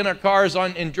hopped in our cars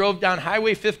and drove down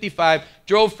Highway 55,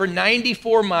 drove for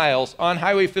 94 miles on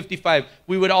Highway 55,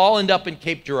 we would all end up in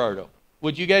Cape Girardeau.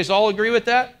 Would you guys all agree with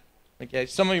that? Okay,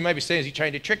 some of you might be saying, is he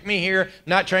trying to trick me here?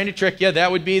 Not trying to trick you.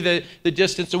 That would be the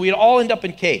distance. So we'd all end up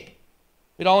in Cape.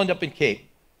 We'd all end up in Cape.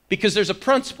 Because there's a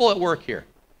principle at work here,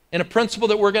 and a principle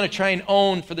that we're going to try and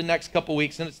own for the next couple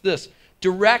weeks, and it's this: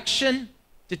 direction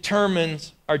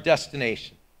determines our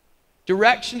destination.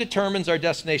 Direction determines our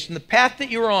destination. The path that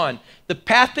you're on, the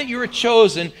path that you were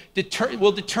chosen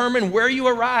will determine where you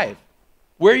arrive,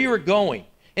 where you are going.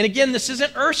 And again, this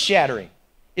isn't earth-shattering.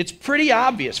 It's pretty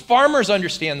obvious. Farmers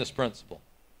understand this principle.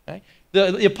 Okay?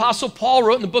 The Apostle Paul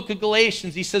wrote in the book of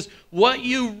Galatians, he says, what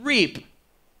you reap,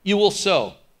 you will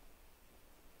sow.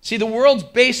 See, the world's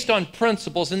based on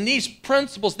principles, and these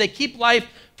principles, they keep life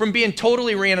from being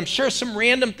totally random. Sure, some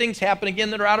random things happen, again,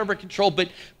 that are out of our control, but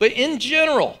in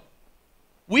general,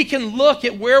 we can look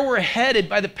at where we're headed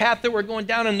by the path that we're going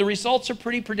down, and the results are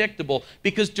pretty predictable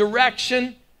because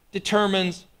direction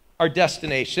determines our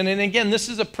destination. And again, this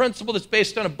is a principle that's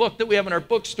based on a book that we have in our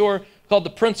bookstore called The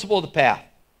Principle of the Path.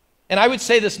 And I would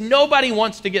say this: nobody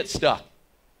wants to get stuck.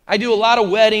 I do a lot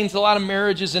of weddings, a lot of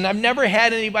marriages, and I've never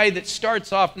had anybody that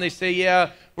starts off and they say,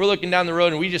 yeah, we're looking down the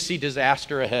road and we just see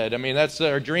disaster ahead. I mean, that's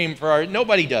our dream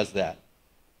nobody does that.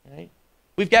 Right?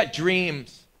 We've got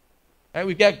dreams. Right?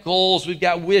 We've got goals. We've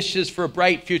got wishes for a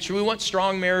bright future. We want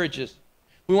strong marriages.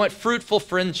 We want fruitful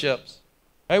friendships.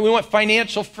 Right? We want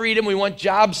financial freedom. We want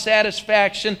job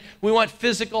satisfaction. We want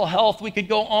physical health. We could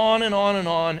go on and on and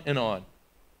on and on.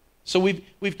 So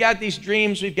we've got these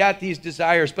dreams. We've got these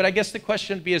desires. But I guess the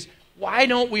question would be is, why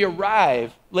don't we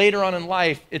arrive later on in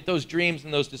life at those dreams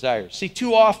and those desires? See,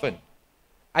 too often,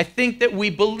 I think that we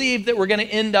believe that we're going to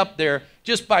end up there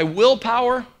just by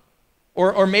willpower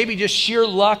or maybe just sheer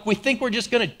luck. We think we're just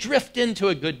going to drift into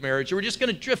a good marriage, or we're just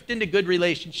going to drift into good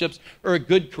relationships or a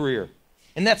good career.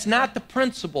 And that's not the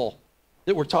principle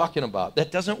that we're talking about.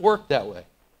 That doesn't work that way.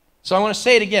 So I want to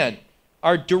say it again.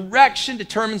 Our direction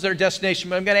determines our destination,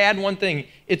 but I'm going to add one thing.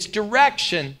 It's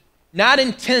direction, not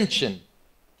intention,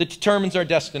 that determines our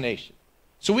destination.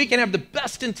 So we can have the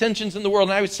best intentions in the world,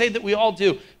 and I would say that we all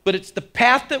do, but it's the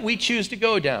path that we choose to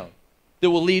go down that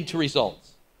will lead to results.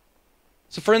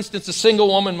 So for instance, a single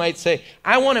woman might say,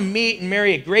 I want to meet and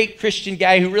marry a great Christian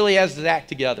guy who really has his act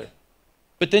together.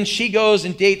 But then she goes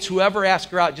and dates whoever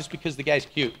asks her out just because the guy's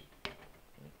cute.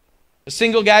 A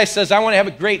single guy says, I want to have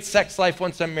a great sex life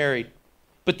once I'm married.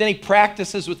 But then he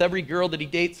practices with every girl that he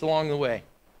dates along the way.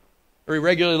 Or he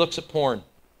regularly looks at porn.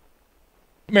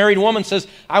 A married woman says,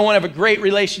 I want to have a great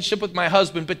relationship with my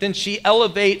husband, but then she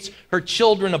elevates her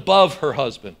children above her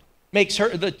husband. Makes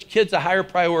the kids a higher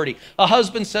priority. A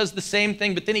husband says the same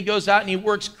thing, but then he goes out and he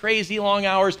works crazy long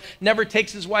hours, never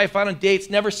takes his wife out on dates,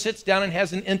 never sits down and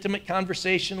has an intimate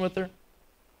conversation with her.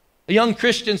 A young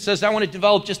Christian says, I want to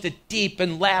develop just a deep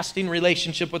and lasting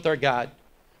relationship with our God.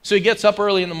 So he gets up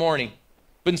early in the morning,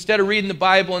 but instead of reading the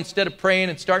Bible, instead of praying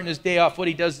and starting his day off, what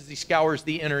he does is he scours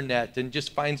the internet and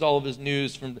just finds all of his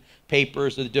news from the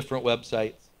papers or the different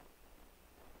websites.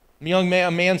 A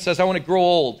man says, I want to grow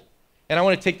old. And I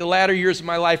want to take the latter years of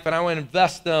my life and I want to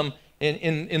invest them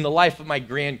in the life of my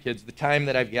grandkids, the time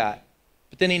that I've got.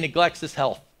 But then he neglects his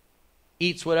health.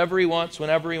 Eats whatever he wants,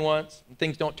 whenever he wants, and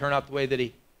things don't turn out the way that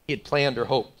he had planned or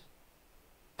hoped.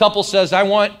 Couple says, we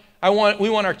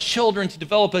want our children to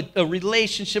develop a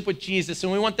relationship with Jesus,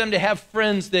 and we want them to have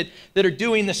friends that are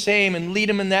doing the same and lead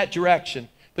them in that direction.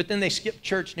 But then they skip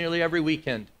church nearly every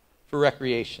weekend for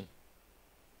recreation.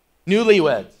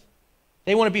 Newlyweds.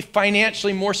 They want to be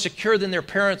financially more secure than their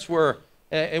parents were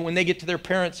and when they get to their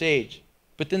parents' age.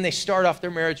 But then they start off their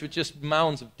marriage with just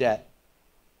mounds of debt.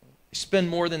 They spend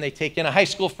more than they take in. A high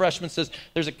school freshman says,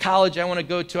 there's a college I want to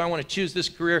go to, I want to choose this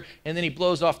career, and then he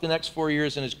blows off the next 4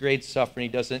 years and his grades suffer and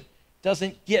he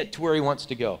doesn't get to where he wants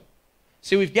to go.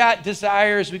 See, we've got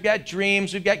desires, we've got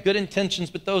dreams, we've got good intentions,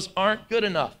 but those aren't good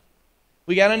enough.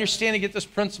 We got to understand and get this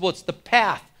principle. It's the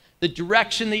path, the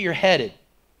direction that you're headed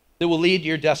that will lead to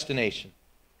your destination.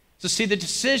 So see, the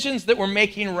decisions that we're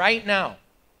making right now,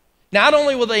 not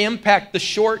only will they impact the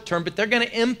short term, but they're going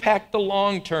to impact the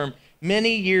long term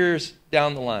many years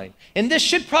down the line. And this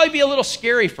should probably be a little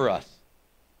scary for us,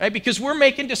 right? Because we're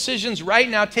making decisions right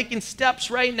now, taking steps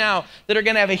right now that are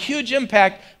going to have a huge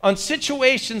impact on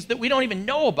situations that we don't even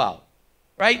know about,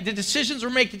 right? The decisions we're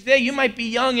making today, you might be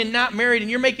young and not married, and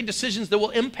you're making decisions that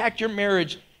will impact your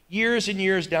marriage years and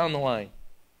years down the line.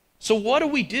 So what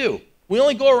do? We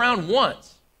only go around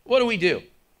once. What do?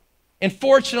 And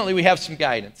fortunately, we have some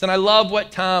guidance. And I love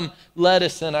what Tom led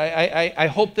us in. I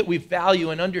hope that we value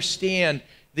and understand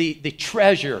the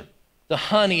treasure, the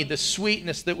honey, the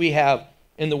sweetness that we have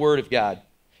in the Word of God.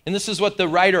 And this is what the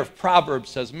writer of Proverbs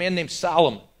says, a man named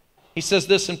Solomon. He says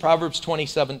this in Proverbs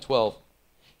 27:12.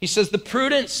 He says, the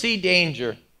prudent see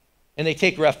danger and they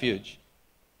take refuge,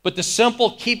 but the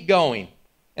simple keep going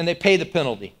and they pay the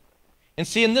penalty. And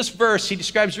see, in this verse, he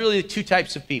describes really the two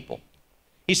types of people.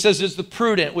 He says there's the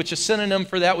prudent, which a synonym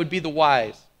for that would be the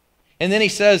wise. And then he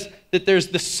says that there's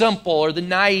the simple or the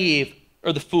naive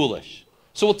or the foolish.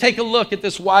 So we'll take a look at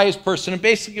this wise person. And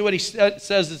basically what he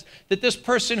says is that this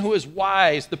person who is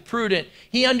wise, the prudent,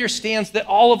 he understands that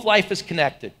all of life is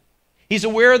connected. He's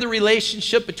aware of the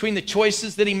relationship between the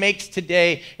choices that he makes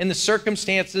today and the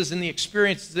circumstances and the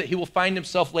experiences that he will find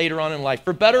himself later on in life,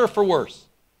 for better or for worse.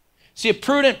 See, a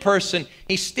prudent person,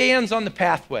 he stands on the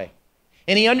pathway.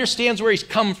 And he understands where he's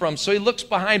come from, so he looks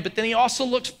behind, but then he also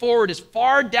looks forward as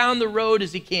far down the road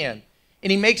as he can.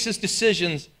 And he makes his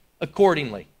decisions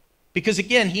accordingly. Because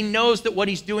again, he knows that what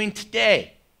he's doing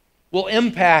today will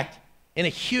impact in a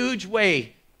huge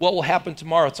way what will happen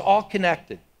tomorrow. It's all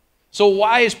connected. So a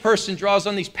wise person draws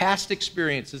on these past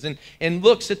experiences and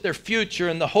looks at their future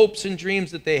and the hopes and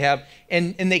dreams that they have,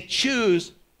 and they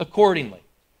choose accordingly.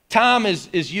 Tom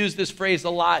has used this phrase a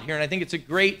lot here, and I think it's a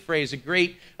great phrase, a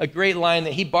great line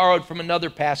that he borrowed from another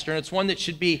pastor, and it's one that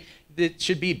should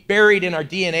be buried in our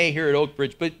DNA here at Oak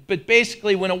Ridge. But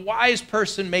basically, when a wise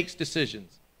person makes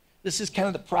decisions, this is kind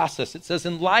of the process. It says,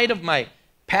 in light of my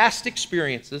past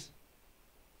experiences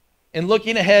and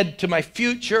looking ahead to my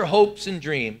future hopes and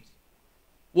dreams,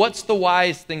 what's the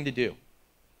wise thing to do?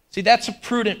 See, that's a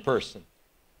prudent person.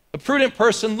 A prudent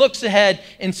person looks ahead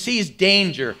and sees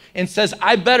danger and says,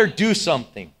 I better do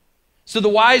something. So the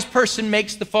wise person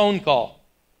makes the phone call.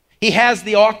 He has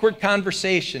the awkward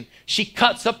conversation. She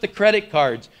cuts up the credit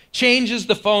cards, changes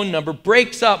the phone number,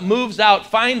 breaks up, moves out,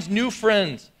 finds new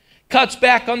friends, cuts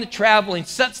back on the traveling,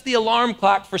 sets the alarm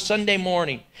clock for Sunday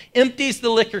morning, empties the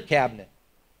liquor cabinet,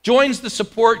 joins the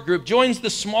support group, joins the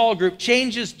small group,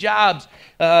 changes jobs,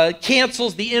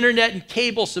 cancels the internet and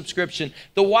cable subscription.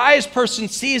 The wise person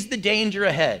sees the danger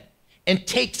ahead and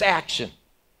takes action,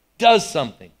 does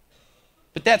something.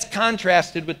 But that's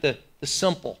contrasted with the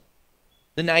simple,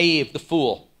 the naive, the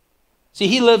fool. See,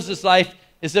 he lives his life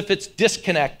as if it's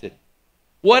disconnected.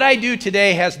 What I do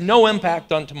today has no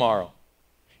impact on tomorrow.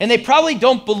 And they probably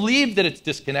don't believe that it's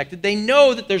disconnected. They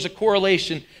know that there's a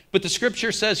correlation, but the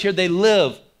scripture says here they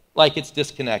live like it's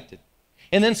disconnected.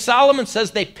 And then Solomon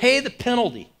says they pay the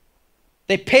penalty.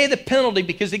 They pay the penalty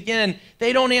because, again,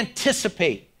 they don't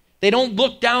anticipate. They don't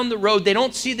look down the road. They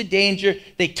don't see the danger.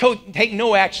 They take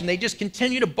no action. They just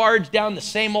continue to barge down the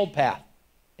same old path,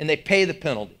 and they pay the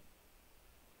penalty.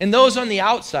 And those on the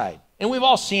outside, and we've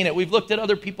all seen it. We've looked at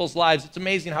other people's lives. It's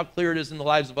amazing how clear it is in the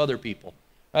lives of other people,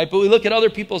 right? But we look at other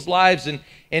people's lives,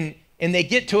 and they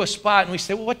get to a spot, and we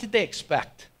say, well, what did they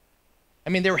expect? I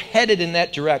mean, they were headed in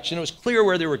that direction. It was clear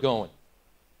where they were going.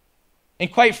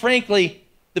 And quite frankly,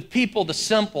 the people, the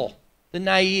simple, the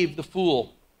naive, the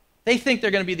fool, they think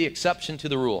they're going to be the exception to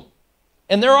the rule.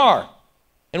 And there are.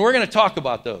 And we're going to talk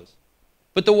about those.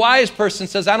 But the wise person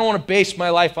says, I don't want to base my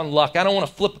life on luck. I don't want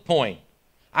to flip a coin.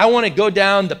 I want to go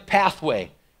down the pathway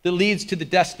that leads to the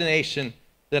destination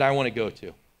that I want to go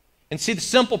to. And see, the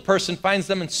simple person finds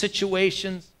them in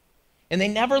situations, and they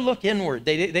never look inward.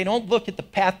 They don't look at the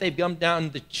path they've come down,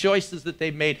 the choices that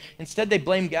they've made. Instead, they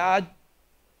blame God.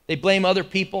 They blame other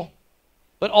people.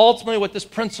 But ultimately, what this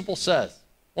principle says,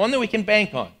 one that we can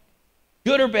bank on,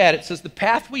 good or bad, it says the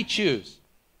path we choose,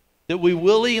 that we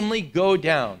willingly go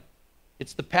down,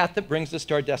 it's the path that brings us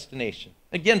to our destination.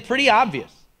 Again, pretty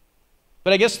obvious.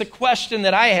 But I guess the question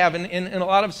that I have, and a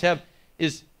lot of us have,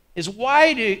 is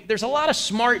why there's a lot of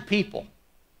smart people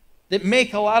that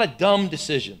make a lot of dumb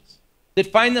decisions.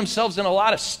 that find themselves in a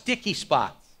lot of sticky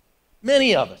spots.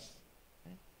 Many of us.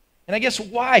 And I guess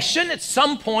why? Shouldn't at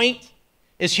some point,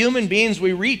 as human beings,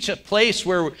 we reach a place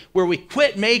where we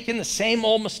quit making the same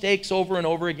old mistakes over and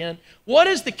over again? What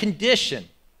is the condition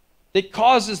that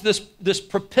causes this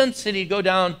propensity to go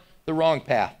down the wrong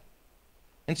path?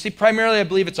 And see, primarily I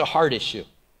believe it's a heart issue.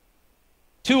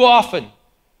 Too often,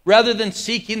 rather than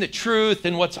seeking the truth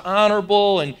and what's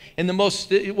honorable and the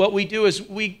most, what we do is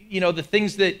the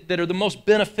things that are the most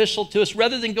beneficial to us,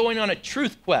 rather than going on a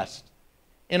truth quest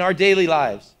in our daily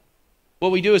lives,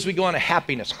 what we do is we go on a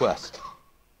happiness quest.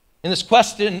 And this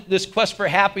quest for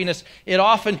happiness, it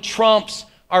often trumps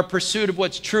our pursuit of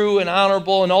what's true and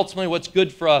honorable and ultimately what's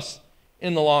good for us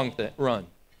in the long run.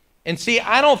 And see,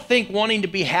 I don't think wanting to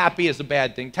be happy is a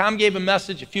bad thing. Tom gave a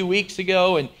message a few weeks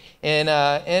ago, and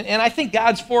I think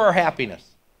God's for our happiness.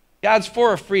 God's for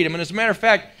our freedom. And as a matter of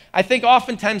fact, I think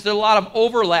oftentimes there's a lot of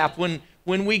overlap when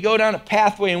we go down a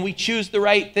pathway and we choose the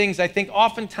right things. I think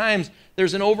oftentimes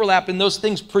there's an overlap, and those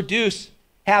things produce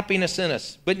happiness in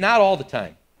us, but not all the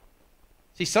time.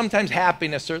 See, sometimes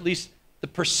happiness, or at least the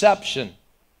perception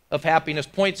of happiness,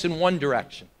 points in one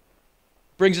direction,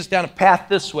 brings us down a path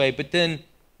this way, but then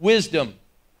wisdom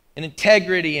and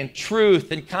integrity and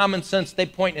truth and common sense, they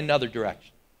point in another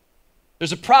direction.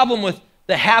 There's a problem with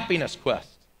the happiness quest.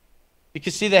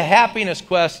 Because see, the happiness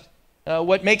quest,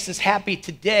 what makes us happy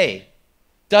today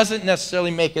doesn't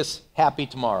necessarily make us happy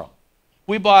tomorrow.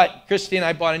 Christy and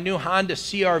I bought a new Honda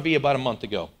CR-V about a month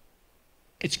ago.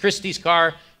 It's Christy's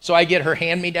car, so I get her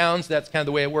hand-me-downs. That's kind of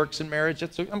the way it works in marriage.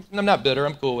 I'm not bitter.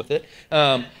 I'm cool with it.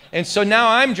 And so now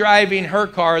I'm driving her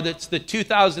car that's the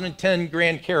 2010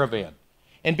 Grand Caravan.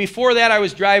 And before that, I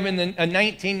was driving a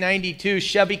 1992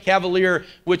 Chevy Cavalier,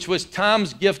 which was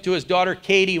Tom's gift to his daughter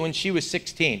Katie when she was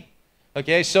 16.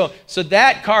 Okay, so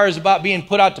that car is about being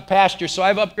put out to pasture, so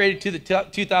I've upgraded to the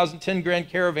 2010 Grand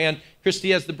Caravan.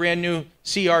 Christy has the brand new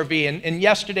CR-V. And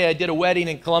yesterday I did a wedding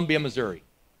in Columbia, Missouri.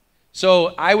 So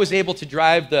I was able to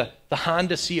drive the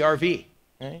Honda CR-V,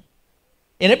 right?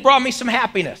 And it brought me some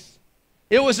happiness.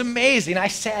 It was amazing. I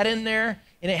sat in there,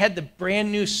 and it had the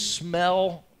brand new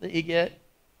smell that you get.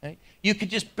 Right? You could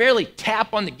just barely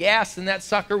tap on the gas, and that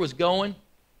sucker was going.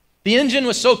 The engine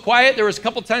was so quiet, there was a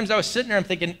couple times I was sitting there, I'm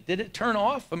thinking, did it turn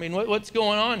off? I mean, what's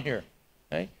going on here?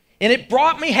 Right? And it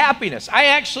brought me happiness. I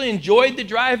actually enjoyed the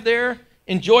drive there,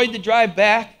 enjoyed the drive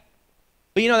back,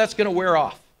 but that's going to wear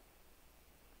off.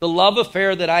 The love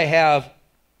affair that I have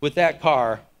with that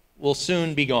car will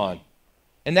soon be gone.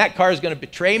 And that car is going to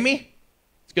betray me.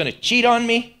 It's going to cheat on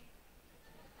me.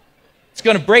 It's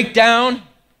going to break down,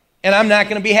 and I'm not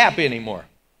going to be happy anymore.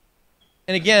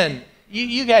 And again,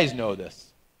 you guys know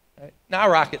this. Right? Not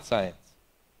rocket science.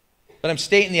 But I'm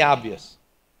stating the obvious.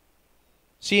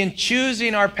 See, in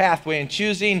choosing our pathway, in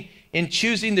choosing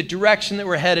the direction that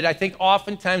we're headed, I think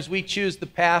oftentimes we choose the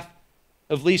path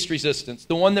of least resistance,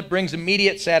 the one that brings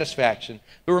immediate satisfaction.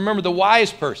 But remember, the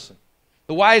wise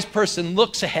person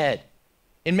looks ahead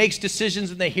and makes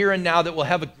decisions in the here and now that will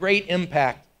have a great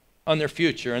impact on their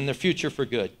future and their future for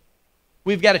good.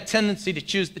 We've got a tendency to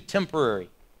choose the temporary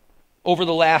over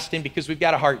the lasting because we've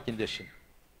got a heart condition.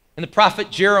 And the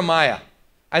prophet Jeremiah,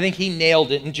 I think he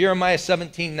nailed it. In Jeremiah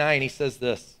 17:9, he says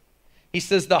this. He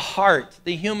says, the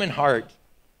human heart,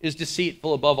 is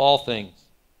deceitful above all things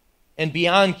and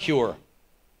beyond cure.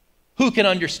 Who can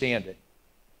understand it?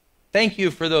 Thank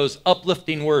you for those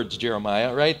uplifting words,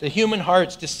 Jeremiah, right? The human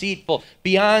heart's deceitful,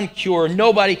 beyond cure.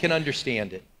 Nobody can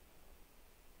understand it.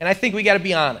 And I think we got to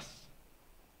be honest.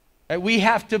 Right? We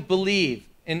have to believe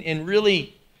and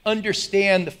really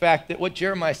understand the fact that what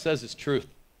Jeremiah says is truth.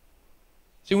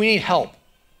 See, we need help.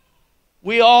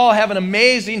 We all have an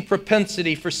amazing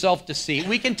propensity for self-deceit.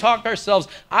 I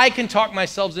can talk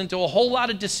myself into a whole lot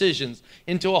of decisions,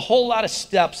 into a whole lot of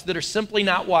steps that are simply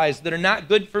not wise, that are not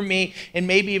good for me, and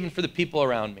maybe even for the people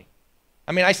around me.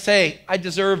 I mean, I say, I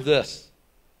deserve this.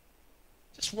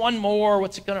 Just one more,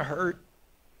 what's it going to hurt?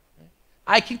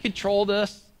 I can control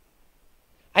this.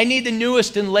 I need the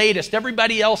newest and latest.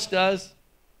 Everybody else does.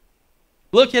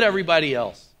 Look at everybody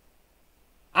else.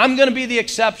 I'm going to be the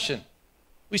exception.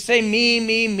 We say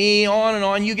me, on and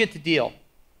on. You get the deal.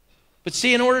 But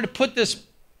see, in order to put this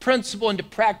principle into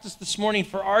practice this morning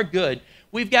for our good,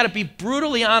 we've got to be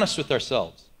brutally honest with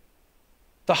ourselves.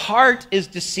 The heart is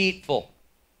deceitful.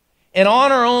 And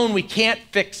on our own, we can't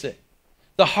fix it.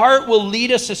 The heart will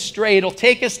lead us astray. It'll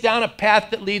take us down a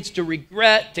path that leads to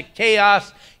regret, to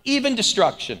chaos, even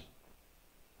destruction.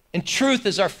 And truth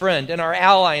is our friend and our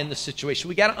ally in this situation.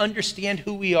 We got to understand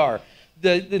who we are.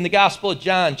 In the Gospel of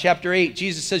John, chapter 8,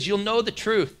 Jesus says, you'll know the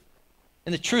truth,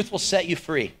 and the truth will set you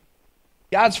free.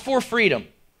 God's for freedom.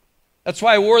 That's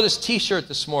why I wore this t-shirt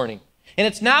this morning. And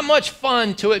it's not much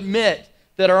fun to admit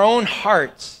that our own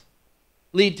hearts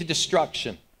lead to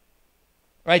destruction,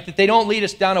 right? That they don't lead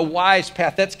us down a wise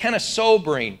path. That's kind of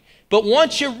sobering. But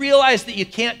once you realize that you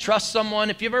can't trust someone,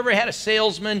 if you've ever had a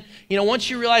salesman, once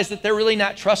you realize that they're really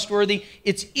not trustworthy,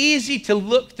 it's easy to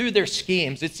look through their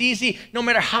schemes. It's easy, no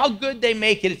matter how good they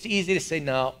make it, it's easy to say,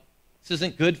 no, this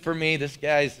isn't good for me. This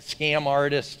guy's a scam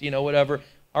artist, whatever.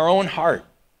 Our own heart,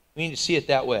 we need to see it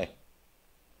that way.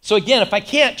 So again, if I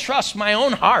can't trust my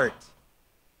own heart,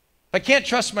 if I can't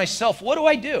trust myself, what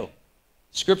do?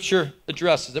 Scripture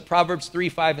addresses it, Proverbs 3,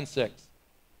 5, and 6.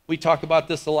 We talk about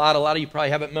this a lot. A lot of you probably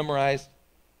have it memorized.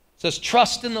 It says,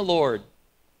 trust in the Lord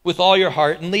with all your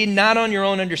heart and lean not on your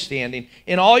own understanding.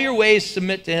 In all your ways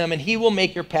submit to him, and he will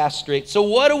make your path straight. So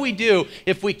what do?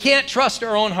 If we can't trust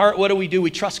our own heart, what do?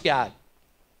 We trust God.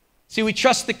 See, we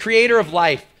trust the creator of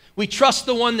life. We trust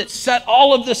the one that set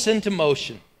all of this into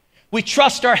motion. We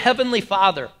trust our heavenly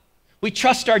Father. We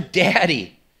trust our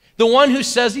daddy, the one who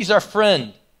says he's our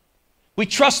friend. We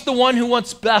trust the one who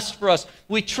wants best for us.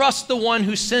 We trust the one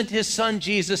who sent his son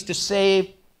Jesus to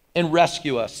save and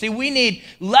rescue us. See, we need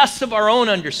less of our own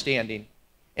understanding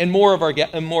and more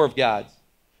of God's.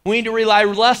 We need to rely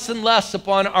less and less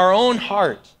upon our own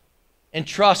heart and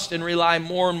trust and rely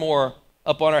more and more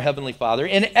upon our heavenly Father.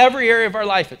 In every area of our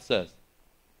life, it says.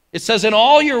 It says, in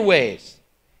all your ways,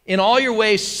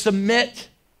 submit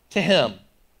to him.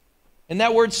 And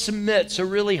that word submit's a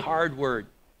really hard word.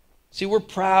 See, we're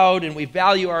proud and we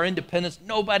value our independence.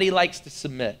 Nobody likes to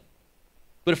submit.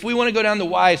 But if we want to go down the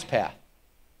wise path,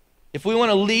 if we want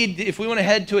to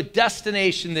head to a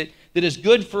destination that is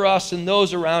good for us and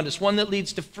those around us, one that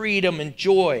leads to freedom and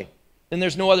joy, then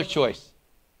there's no other choice.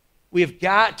 We have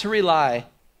got to rely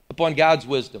upon God's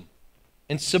wisdom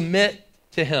and submit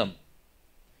to him.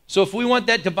 So if we want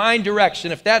that divine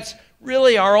direction, if that's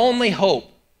really our only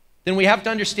hope, then we have to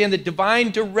understand that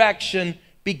divine direction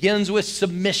begins with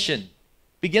submission.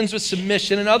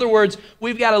 In other words,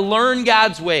 we've got to learn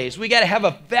God's ways. We've got to have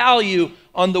a value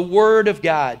on the Word of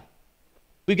God.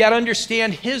 We've got to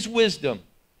understand his wisdom,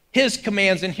 his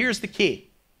commands, and here's the key.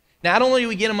 Not only do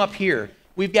we get them up here,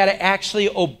 we've got to actually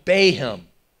obey him.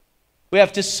 We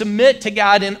have to submit to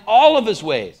God in all of his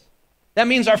ways. That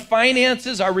means our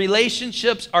finances, our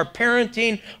relationships, our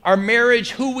parenting, our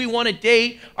marriage, who we want to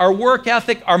date, our work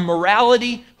ethic, our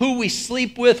morality, who we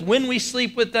sleep with, when we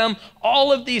sleep with them,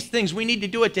 all of these things, we need to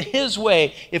do it to his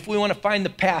way if we want to find the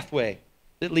pathway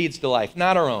that leads to life,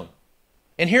 not our own.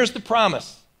 And here's the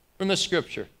promise from the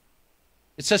scripture.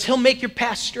 It says he'll make your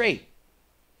path straight.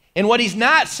 And what he's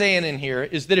not saying in here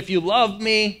is that if you love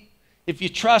me, if you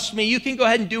trust me, you can go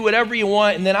ahead and do whatever you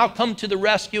want, and then I'll come to the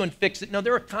rescue and fix it. No,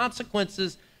 there are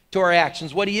consequences to our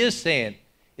actions. What he is saying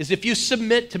is if you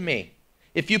submit to me,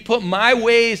 if you put my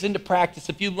ways into practice,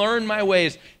 if you learn my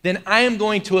ways, then I am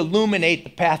going to illuminate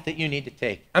the path that you need to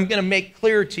take. I'm going to make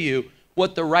clear to you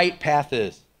what the right path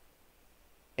is.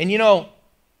 And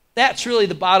that's really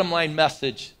the bottom line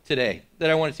message today that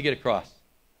I wanted to get across,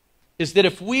 is that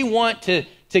if we want to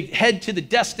head to the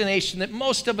destination that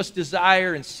most of us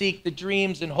desire and seek, the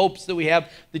dreams and hopes that we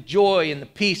have, the joy and the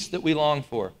peace that we long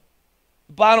for.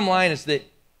 The bottom line is that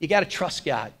you got to trust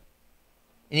God,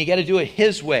 and you got to do it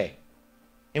his way,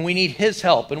 and we need his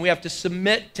help, and we have to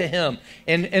submit to him,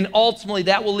 and ultimately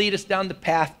that will lead us down the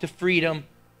path to freedom,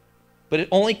 but it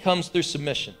only comes through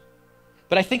submission.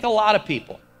 But I think a lot of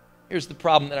people, here's the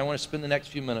problem that I want to spend the next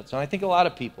few minutes on. I think a lot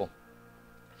of people,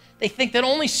 they think that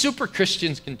only super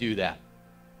Christians can do that.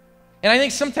 And I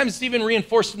think sometimes it's even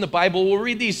reinforced in the Bible. We'll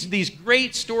read these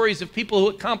great stories of people who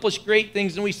accomplish great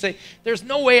things, and we say, there's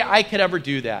no way I could ever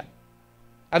do that.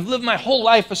 I've lived my whole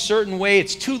life a certain way.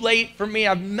 It's too late for me.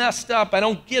 I've messed up. I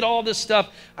don't get all this stuff.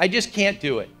 I just can't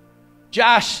do it.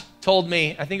 Josh told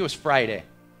me, I think it was Friday,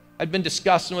 I'd been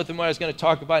discussing with him what I was going to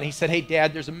talk about, and he said, hey,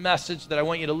 Dad, there's a message that I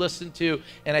want you to listen to,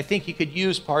 and I think you could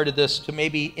use part of this to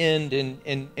maybe end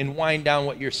and wind down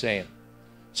what you're saying.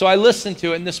 So I listened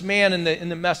to it, and this man in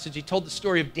the message, he told the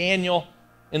story of Daniel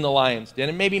in the lion's den.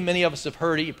 And maybe many of us have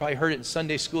heard it. You probably heard it in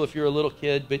Sunday school if you were a little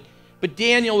kid. But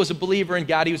Daniel was a believer in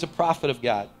God. He was a prophet of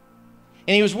God.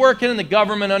 And he was working in the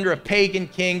government under a pagan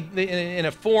king in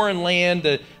a foreign land.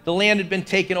 The land had been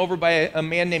taken over by a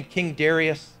man named King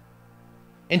Darius.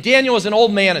 And Daniel was an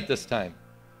old man at this time,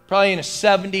 probably in his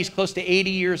 70s, close to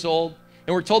 80 years old.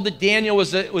 And we're told that Daniel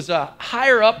was a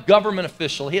higher-up government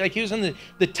official. He was in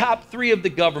the top 3 of the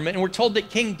government. And we're told that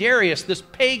King Darius, this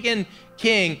pagan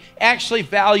king, actually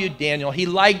valued Daniel. He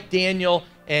liked Daniel,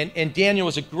 and Daniel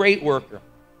was a great worker.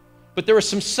 But there were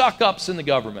some suck-ups in the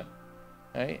government.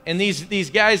 Right? And these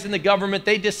guys in the government,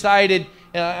 they decided,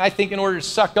 I think in order to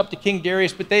suck up to King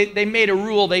Darius, but they made a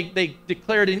rule. They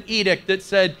declared an edict that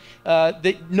said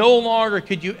that no longer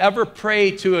could you ever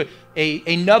pray to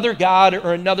another god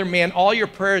or another man. All your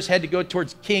prayers had to go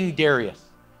towards King Darius.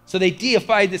 So they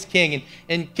deified this king,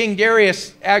 and King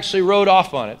Darius actually wrote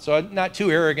off on it. So I'm not too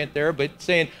arrogant there, but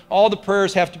saying all the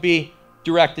prayers have to be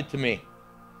directed to me.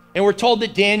 And we're told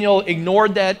that Daniel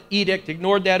ignored that edict,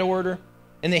 ignored that order,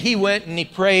 and that he went and he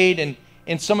prayed,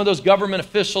 and some of those government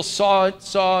officials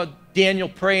saw Daniel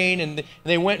praying, and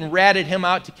they went and ratted him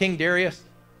out to King Darius.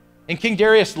 And King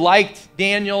Darius liked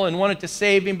Daniel and wanted to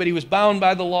save him, but he was bound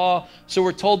by the law. So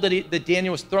we're told that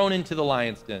Daniel was thrown into the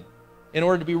lion's den in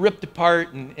order to be ripped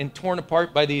apart and torn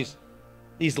apart by these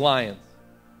lions.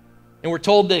 And we're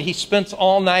told that he spent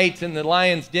all night in the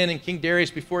lion's den, and King Darius,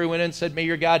 before he went in, said, "May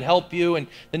your God help you." And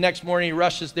the next morning he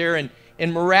rushes there, and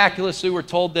miraculously we're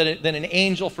told that an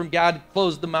angel from God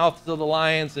closed the mouths of the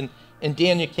lions, and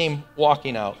Daniel came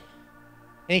walking out.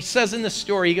 And he says in this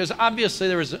story, he goes, obviously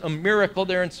there was a miracle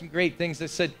there and some great things. They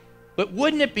said, but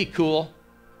wouldn't it be cool,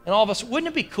 and all of us, wouldn't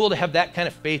it be cool to have that kind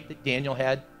of faith that Daniel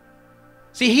had?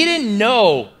 See, he didn't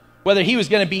know whether he was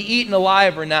going to be eaten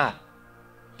alive or not,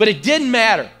 but it didn't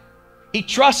matter. He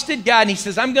trusted God, and he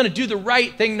says, I'm going to do the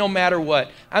right thing no matter what.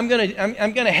 I'm going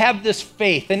to have this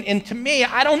faith. And to me,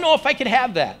 I don't know if I could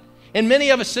have that. And many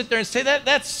of us sit there and say,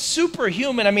 that's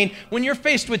superhuman. I mean, when you're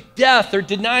faced with death or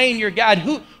denying your God,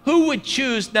 who would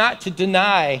choose not to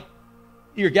deny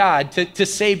your God to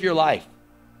save your life?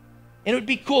 And it would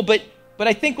be cool, but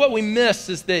I think what we miss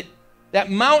is that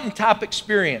mountaintop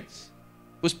experience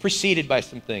was preceded by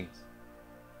some things.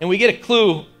 And we get a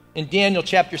clue in Daniel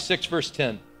chapter 6, verse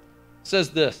 10. It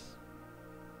says this: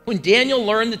 when Daniel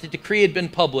learned that the decree had been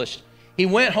published, he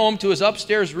went home to his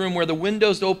upstairs room where the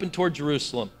windows opened toward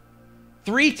Jerusalem.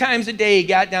 3 times a day he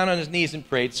got down on his knees and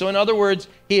prayed. So in other words,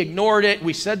 he ignored it.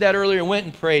 We said that earlier, went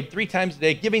and prayed 3 times a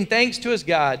day, giving thanks to his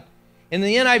God. In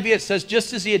the NIV it says,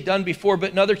 just as he had done before,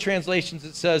 but in other translations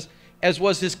it says, as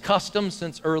was his custom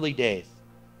since early days.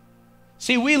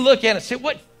 See, we look at it and say,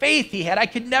 what faith he had. I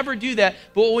could never do that.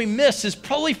 But what we miss is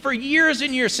probably for years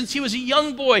and years, since he was a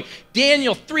young boy,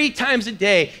 Daniel 3 times a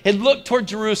day had looked toward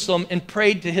Jerusalem and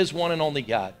prayed to his one and only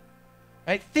God.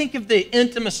 Right? Think of the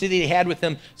intimacy that he had with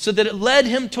him, so that it led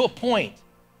him to a point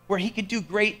where he could do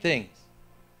great things.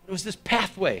 It was this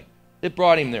pathway that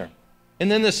brought him there.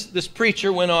 And then this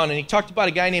preacher went on, and he talked about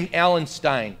a guy named Alan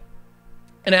Stein.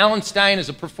 And Alan Stein is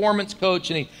a performance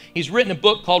coach, and he's written a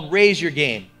book called Raise Your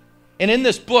Game. And in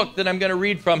this book that I'm going to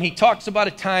read from, he talks about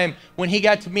a time when he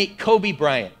got to meet Kobe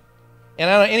Bryant. And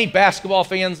I don't know, any basketball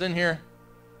fans in here?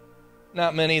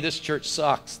 Not many. This church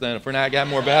sucks then if we're not got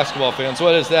more basketball fans.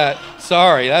 What is that?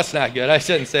 Sorry, that's not good. I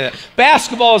shouldn't say that.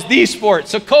 Basketball is the sport.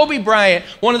 So Kobe Bryant,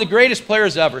 one of the greatest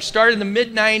players ever, started in the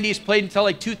mid-90s, played until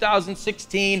like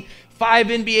 2016, 5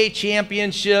 NBA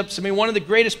championships. I mean, one of the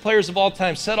greatest players of all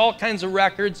time, set all kinds of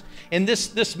records. And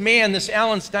this man, this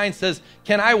Alan Stein, says,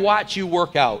 can I watch you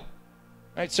work out?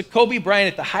 Right, so Kobe Bryant,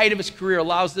 at the height of his career,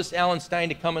 allows this Alan Stein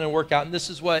to come in and work out. And this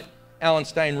is what Alan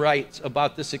Stein writes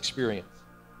about this experience.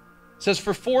 It says,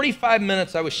 for 45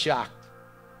 minutes, I was shocked.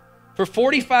 For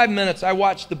 45 minutes, I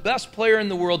watched the best player in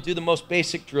the world do the most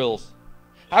basic drills.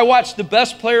 I watched the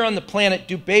best player on the planet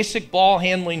do basic ball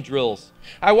handling drills.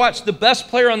 I watched the best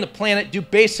player on the planet do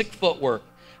basic footwork.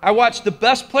 I watched the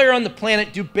best player on the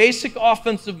planet do basic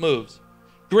offensive moves.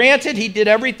 Granted, he did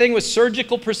everything with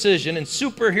surgical precision and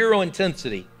superhero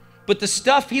intensity, but the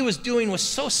stuff he was doing was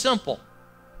so simple.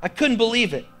 I couldn't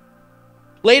believe it.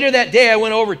 Later that day, I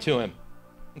went over to him.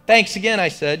 Thanks again, I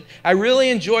said. I really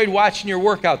enjoyed watching your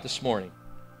workout this morning.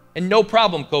 And no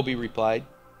problem, Kobe replied.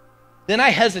 Then I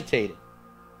hesitated,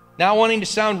 not wanting to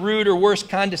sound rude or worse,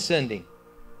 condescending.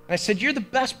 And I said, you're the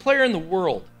best player in the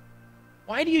world.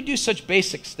 Why do you do such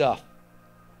basic stuff?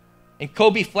 And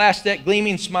Kobe flashed that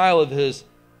gleaming smile of his,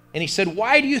 and he said,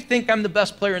 why do you think I'm the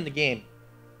best player in the game?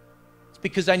 It's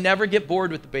because I never get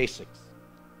bored with the basics.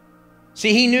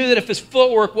 See, he knew that if his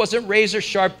footwork wasn't razor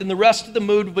sharp, then the rest of the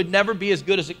move would never be as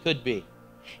good as it could be.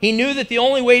 He knew that the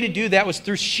only way to do that was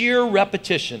through sheer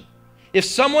repetition. If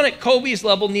someone at Kobe's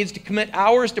level needs to commit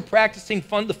hours to practicing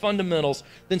the fundamentals,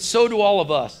 then so do all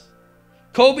of us.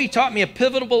 Kobe taught me a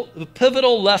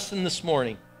pivotal lesson this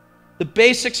morning. The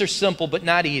basics are simple, but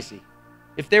not easy.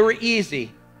 If they were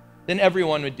easy, then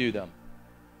everyone would do them.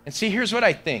 And see, here's what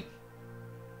I think.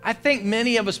 I think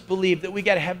many of us believe that we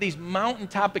got to have these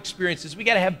mountaintop experiences. We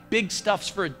got to have big stuffs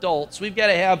for adults. We've got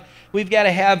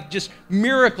to have just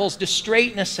miracles to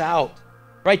straighten us out.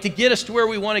 right, to get us to where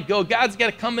we want to go. God's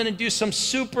got to come in and do some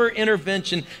super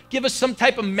intervention, give us some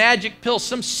type of magic pill,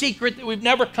 some secret that we've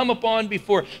never come upon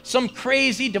before, some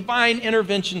crazy divine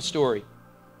intervention story.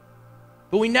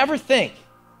 But we never think,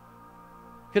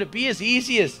 could it be as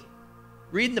easy as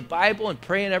reading the Bible and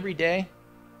praying every day?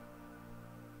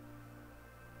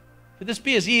 Could this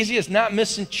be as easy as not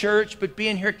missing church, but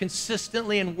being here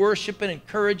consistently and worshiping and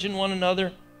encouraging one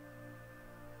another?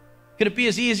 Could it be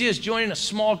as easy as joining a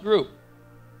small group,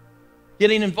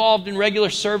 getting involved in regular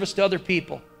service to other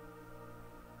people?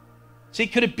 See,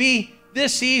 could it be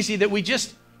this easy that we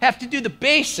just have to do the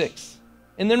basics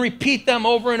and then repeat them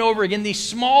over and over again, these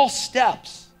small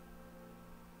steps?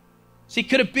 See,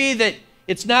 could it be that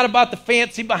it's not about the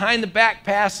fancy behind the back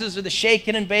passes or the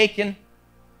shaking and baking,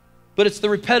 but it's the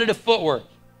repetitive footwork?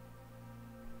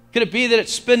 Could it be that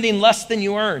it's spending less than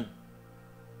you earn?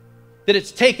 That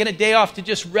it's taking a day off to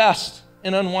just rest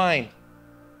and unwind?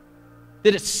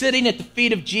 That it's sitting at the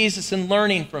feet of Jesus and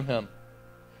learning from him?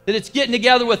 That it's getting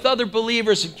together with other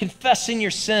believers and confessing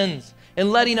your sins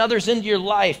and letting others into your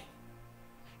life?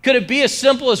 Could it be as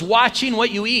simple as watching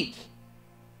what you eat?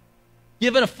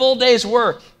 Giving a full day's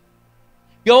work?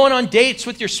 Going on dates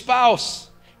with your spouse?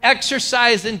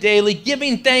 Exercising daily?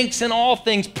 Giving thanks in all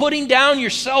things? Putting down your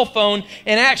cell phone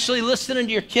and actually listening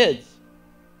to your kids?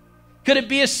 Could it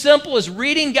be as simple as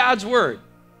reading God's word,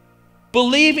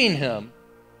 believing him,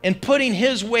 and putting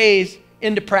his ways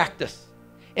into practice,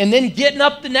 and then getting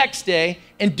up the next day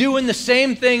and doing the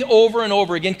same thing over and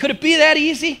over again? Could it be that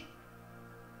easy?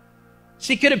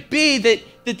 See, could it be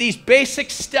that these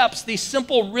basic steps, these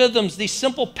simple rhythms, these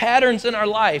simple patterns in our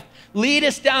life lead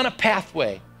us down a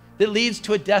pathway that leads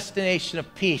to a destination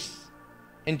of peace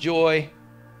and joy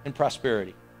and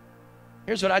prosperity?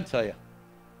 Here's what I'd tell you.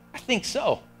 I think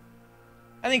so.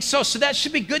 I think so. So that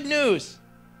should be good news.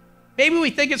 Maybe we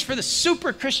think it's for the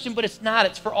super Christian, but it's not.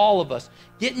 It's for all of us.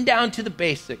 Getting down to the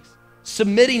basics,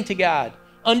 submitting to God,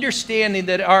 understanding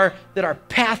that our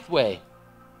pathway,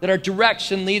 that our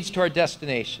direction leads to our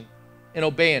destination, and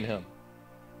obeying him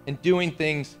and doing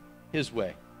things his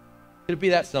way. Could it be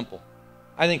that simple?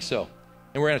 I think so.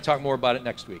 And we're going to talk more about it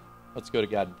next week. Let's go to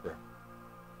God in prayer.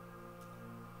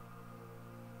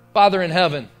 Father in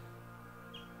heaven,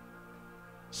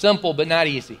 simple but not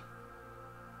easy.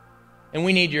 And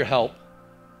we need your help.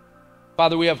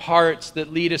 Father, we have hearts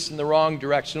that lead us in the wrong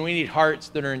direction. We need hearts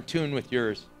that are in tune with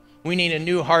yours. We need a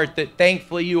new heart that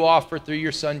thankfully you offer through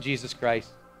your Son, Jesus Christ.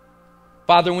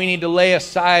 Father, we need to lay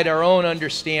aside our own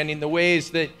understanding, the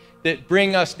ways that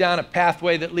bring us down a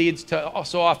pathway that leads to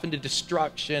so often to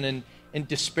destruction and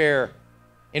despair.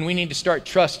 And we need to start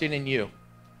trusting in you,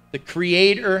 the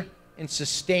creator and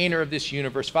sustainer of this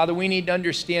universe. Father, we need to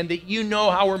understand that you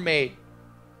know how we're made,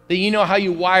 that you know how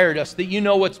you wired us, that you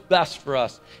know what's best for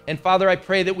us. And Father, I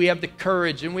pray that we have the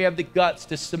courage and we have the guts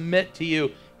to submit to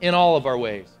you in all of our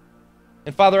ways.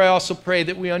 And Father, I also pray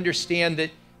that we understand that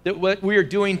what we are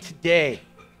doing today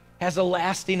has a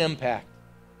lasting impact.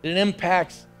 That it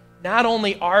impacts not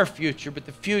only our future, but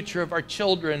the future of our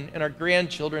children and our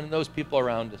grandchildren and those people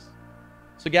around us.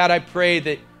 So God, I pray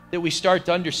that we start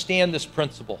to understand this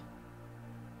principle,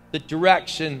 that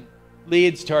direction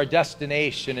leads to our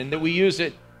destination, and that we use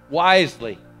it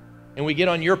wisely, and we get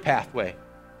on your pathway,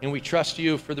 and we trust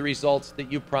you for the results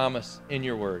that you promise in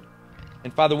your word.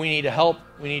 And Father, we need help.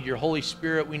 We need your Holy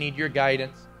Spirit. We need your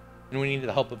guidance, and we need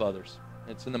the help of others.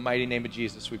 It's in the mighty name of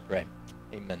Jesus we pray.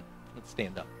 Amen. Let's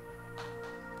stand up.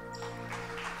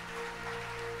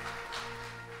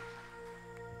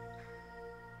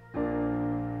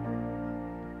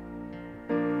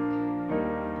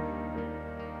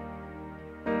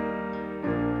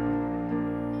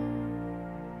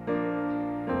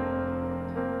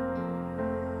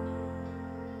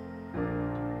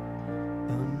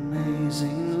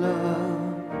 Amazing love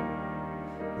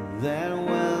that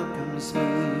welcomes me,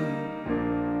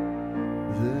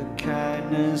 the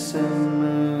kindness and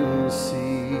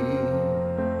mercy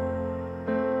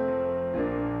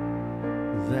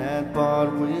that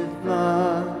bought with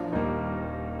blood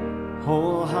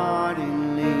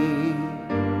wholeheartedly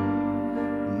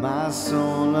my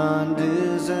soul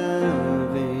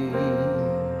undeserving.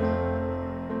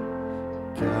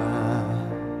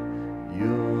 God,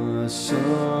 you're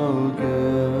so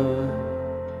good.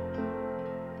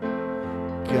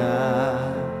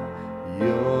 God,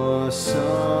 you're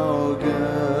so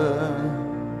good.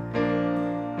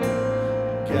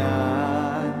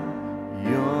 God,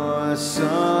 you're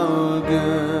so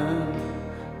good.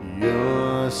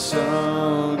 You're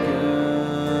so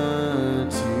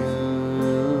good to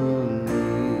me.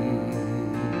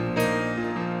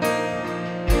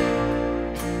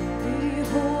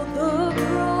 Behold the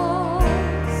cross.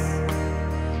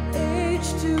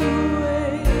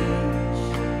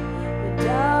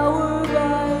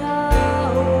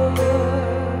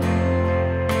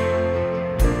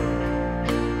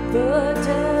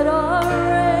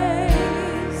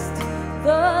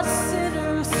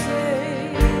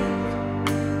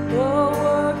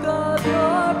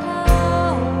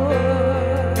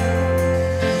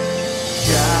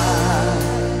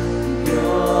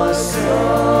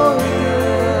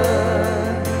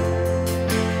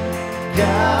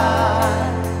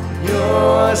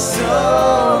 you're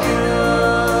so good.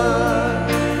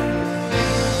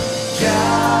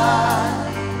 God,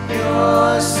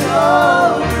 you're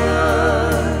so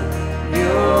good.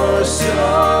 You're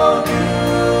so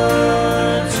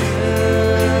good to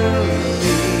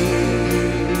me.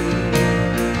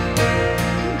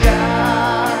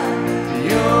 God,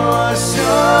 you're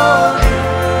so good.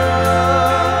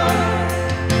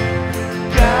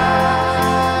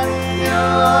 God,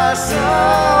 you're so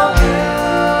good.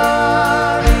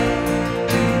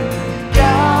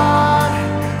 God,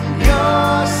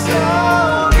 you're so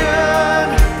good.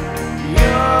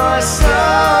 You're so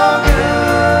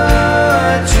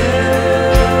good to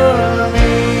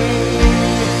me.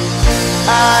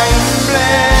 I am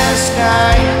blessed,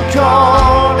 I am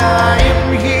called, I am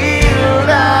healed,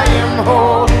 I am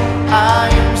whole, I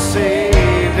am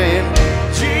saved in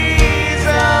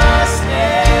Jesus'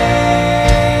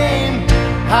 name.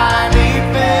 Highly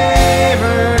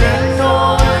favored,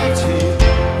 anointed,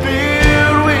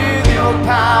 filled with your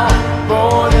power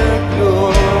for the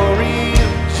glory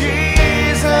of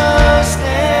Jesus'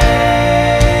 name.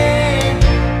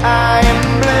 I am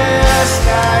blessed, I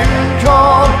am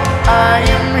called, I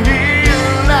am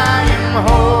healed, I am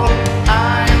whole,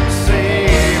 I am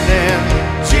saved in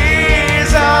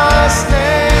Jesus'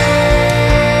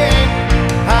 name.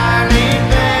 Highly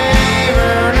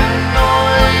favored,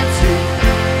 anointed,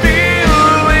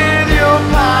 filled with your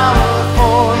power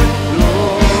for the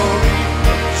glory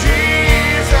of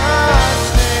Jesus'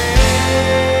 name.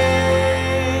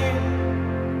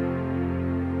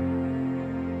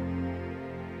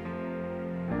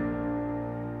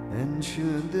 And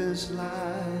should this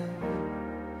life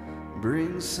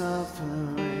bring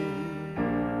suffering,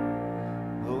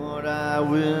 Lord, I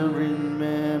will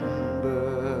remember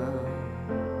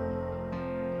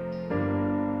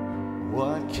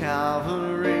what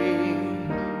Calvary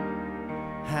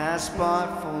has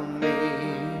bought for me,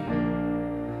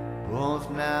 both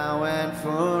now and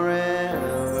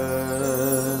forever.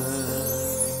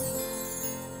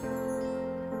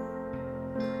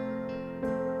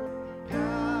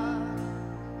 God,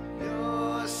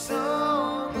 you're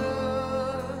so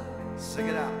good. Sing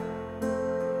it out.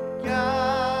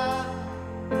 God,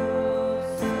 you're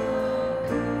so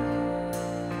good.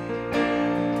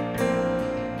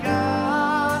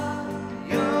 God,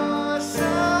 you're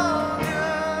so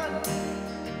good.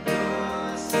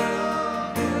 You're so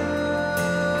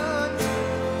good to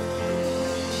me.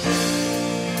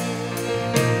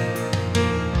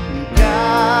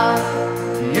 God,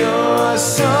 you're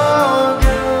so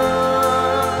good.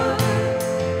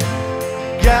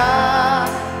 God,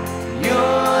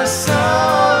 you're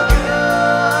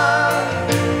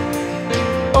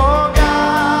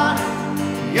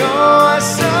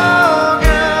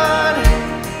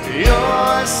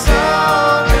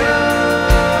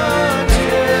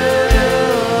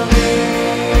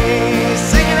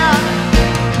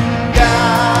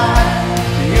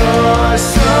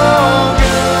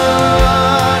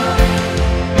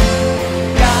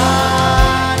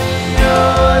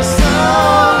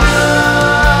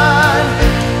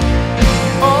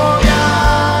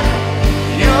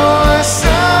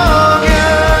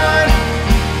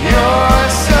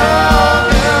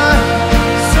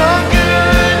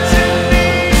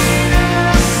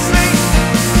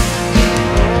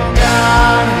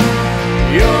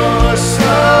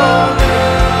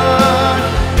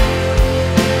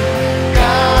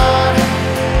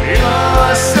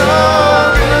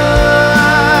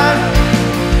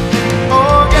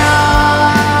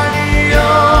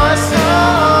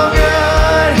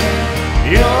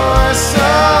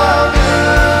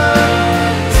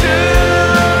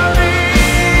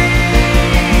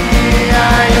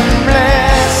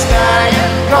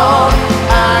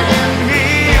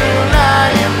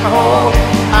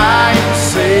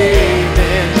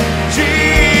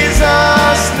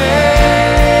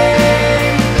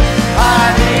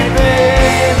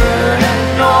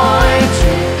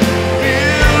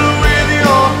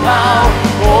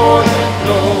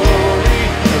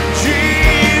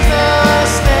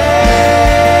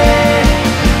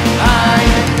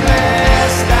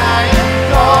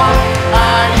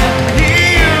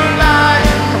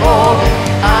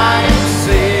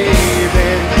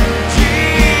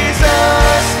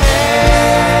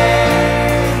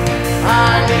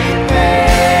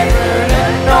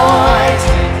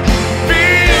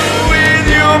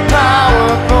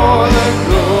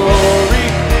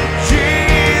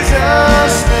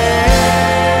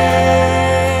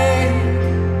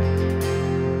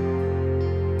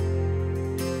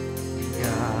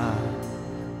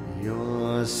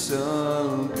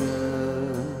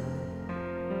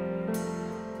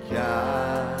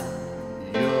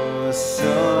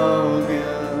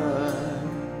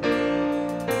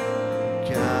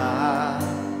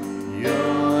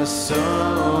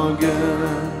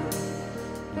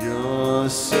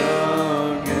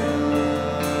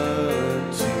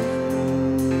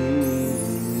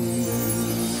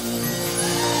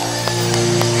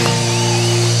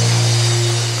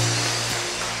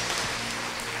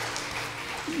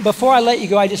Before I let you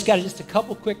go, I just got just a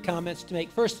couple quick comments to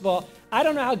make. First of all, I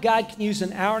don't know how God can use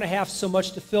an hour and a half so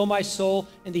much to fill my soul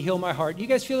and to heal my heart. Do you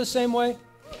guys feel the same way?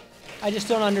 I just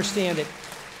don't understand it.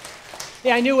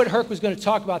 Hey, I knew what Herc was going to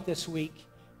talk about this week.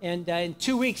 And in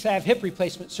 2 weeks, I have hip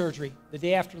replacement surgery, the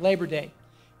day after Labor Day.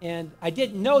 And I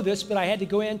didn't know this, but I had to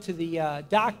go into the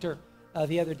doctor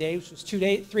the other day, which was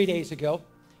 3 days ago.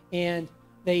 And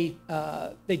they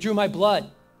drew my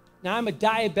blood. Now, I'm a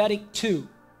diabetic 2,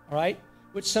 all right?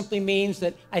 Which simply means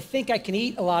that I think I can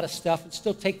eat a lot of stuff and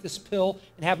still take this pill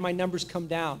and have my numbers come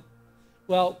down.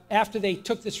 Well, after they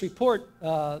took this report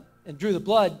and drew the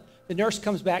blood, the nurse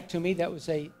comes back to me. That was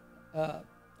a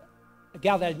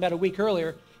gal that I'd met a week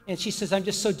earlier, and she says, I'm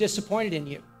just so disappointed in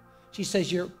you. She says,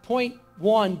 you're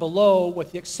 0.1 below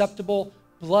what the acceptable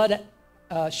blood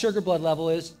sugar blood level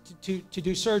is to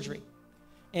do surgery.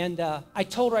 And I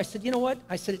told her, I said, you know what?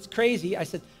 I said, it's crazy. I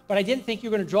said, but I didn't think you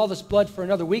were going to draw this blood for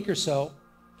another week or so.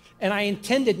 And I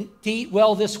intended to eat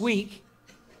well this week.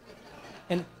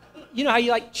 And you know how you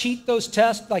like cheat those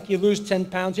tests? Like you lose 10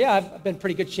 pounds. Yeah, I've been in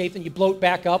pretty good shape. And you bloat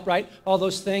back up, right? All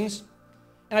those things.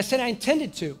 And I said, I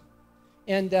intended to.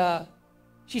 And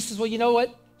she says, well, you know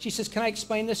what? She says, can I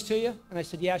explain this to you? And I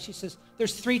said, yeah. She says,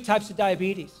 there's 3 types of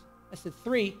diabetes. I said,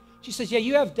 3? She says, yeah,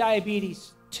 you have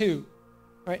diabetes 2,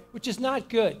 right? Which is not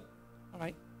good, all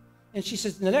right? And she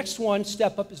says, the next one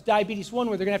step up is diabetes 1,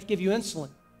 where they're going to have to give you insulin.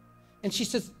 And she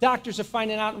says, doctors are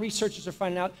finding out and researchers are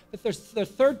finding out that there's the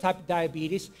 3rd type of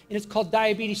diabetes, and it's called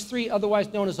diabetes 3,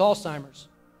 otherwise known as Alzheimer's.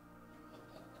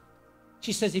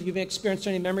 She says, have you been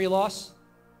experiencing any memory loss?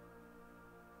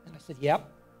 And I said, yep.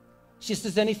 She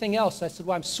says, anything else? I said,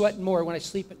 well, I'm sweating more when I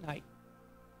sleep at night.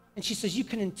 And she says, you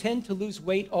can intend to lose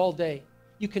weight all day.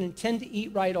 You can intend to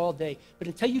eat right all day. But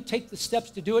until you take the steps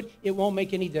to do it, it won't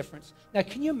make any difference. Now,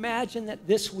 can you imagine that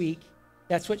this week,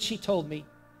 that's what she told me,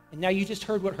 and now you just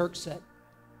heard what Herc said?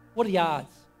 What are the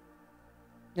odds?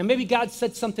 Now, maybe God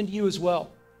said something to you as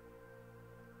well.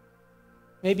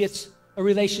 Maybe it's a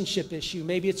relationship issue.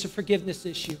 Maybe it's a forgiveness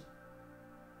issue.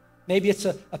 Maybe it's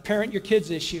a parent your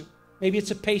kids issue. Maybe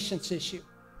it's a patience issue.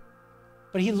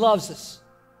 But he loves us.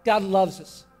 God loves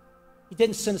us. He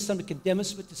didn't send us to condemn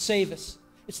us, but to save us.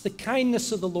 It's the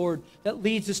kindness of the Lord that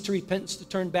leads us to repentance, to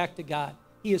turn back to God.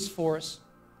 He is for us.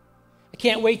 I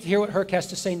can't wait to hear what Herc has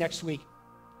to say next week.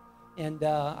 And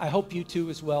I hope you too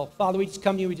as well. Father, we just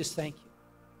come to you, we just thank you.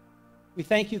 We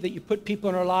thank you that you put people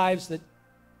in our lives that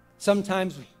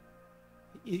sometimes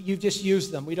you've just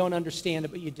used them. We don't understand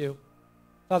it, but you do.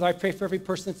 Father, I pray for every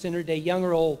person that's in here today, young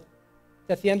or old,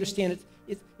 that they understand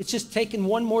it's just taking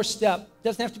one more step. It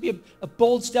doesn't have to be a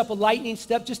bold step, a lightning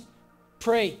step. Just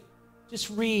pray. Just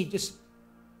read. Just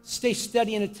stay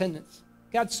steady in attendance.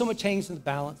 God, so much hangs in the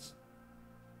balance.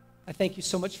 I thank you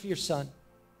so much for your son.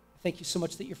 I thank you so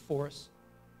much that you're for us.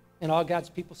 And all God's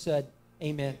people said,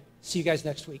 amen. See you guys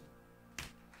next week.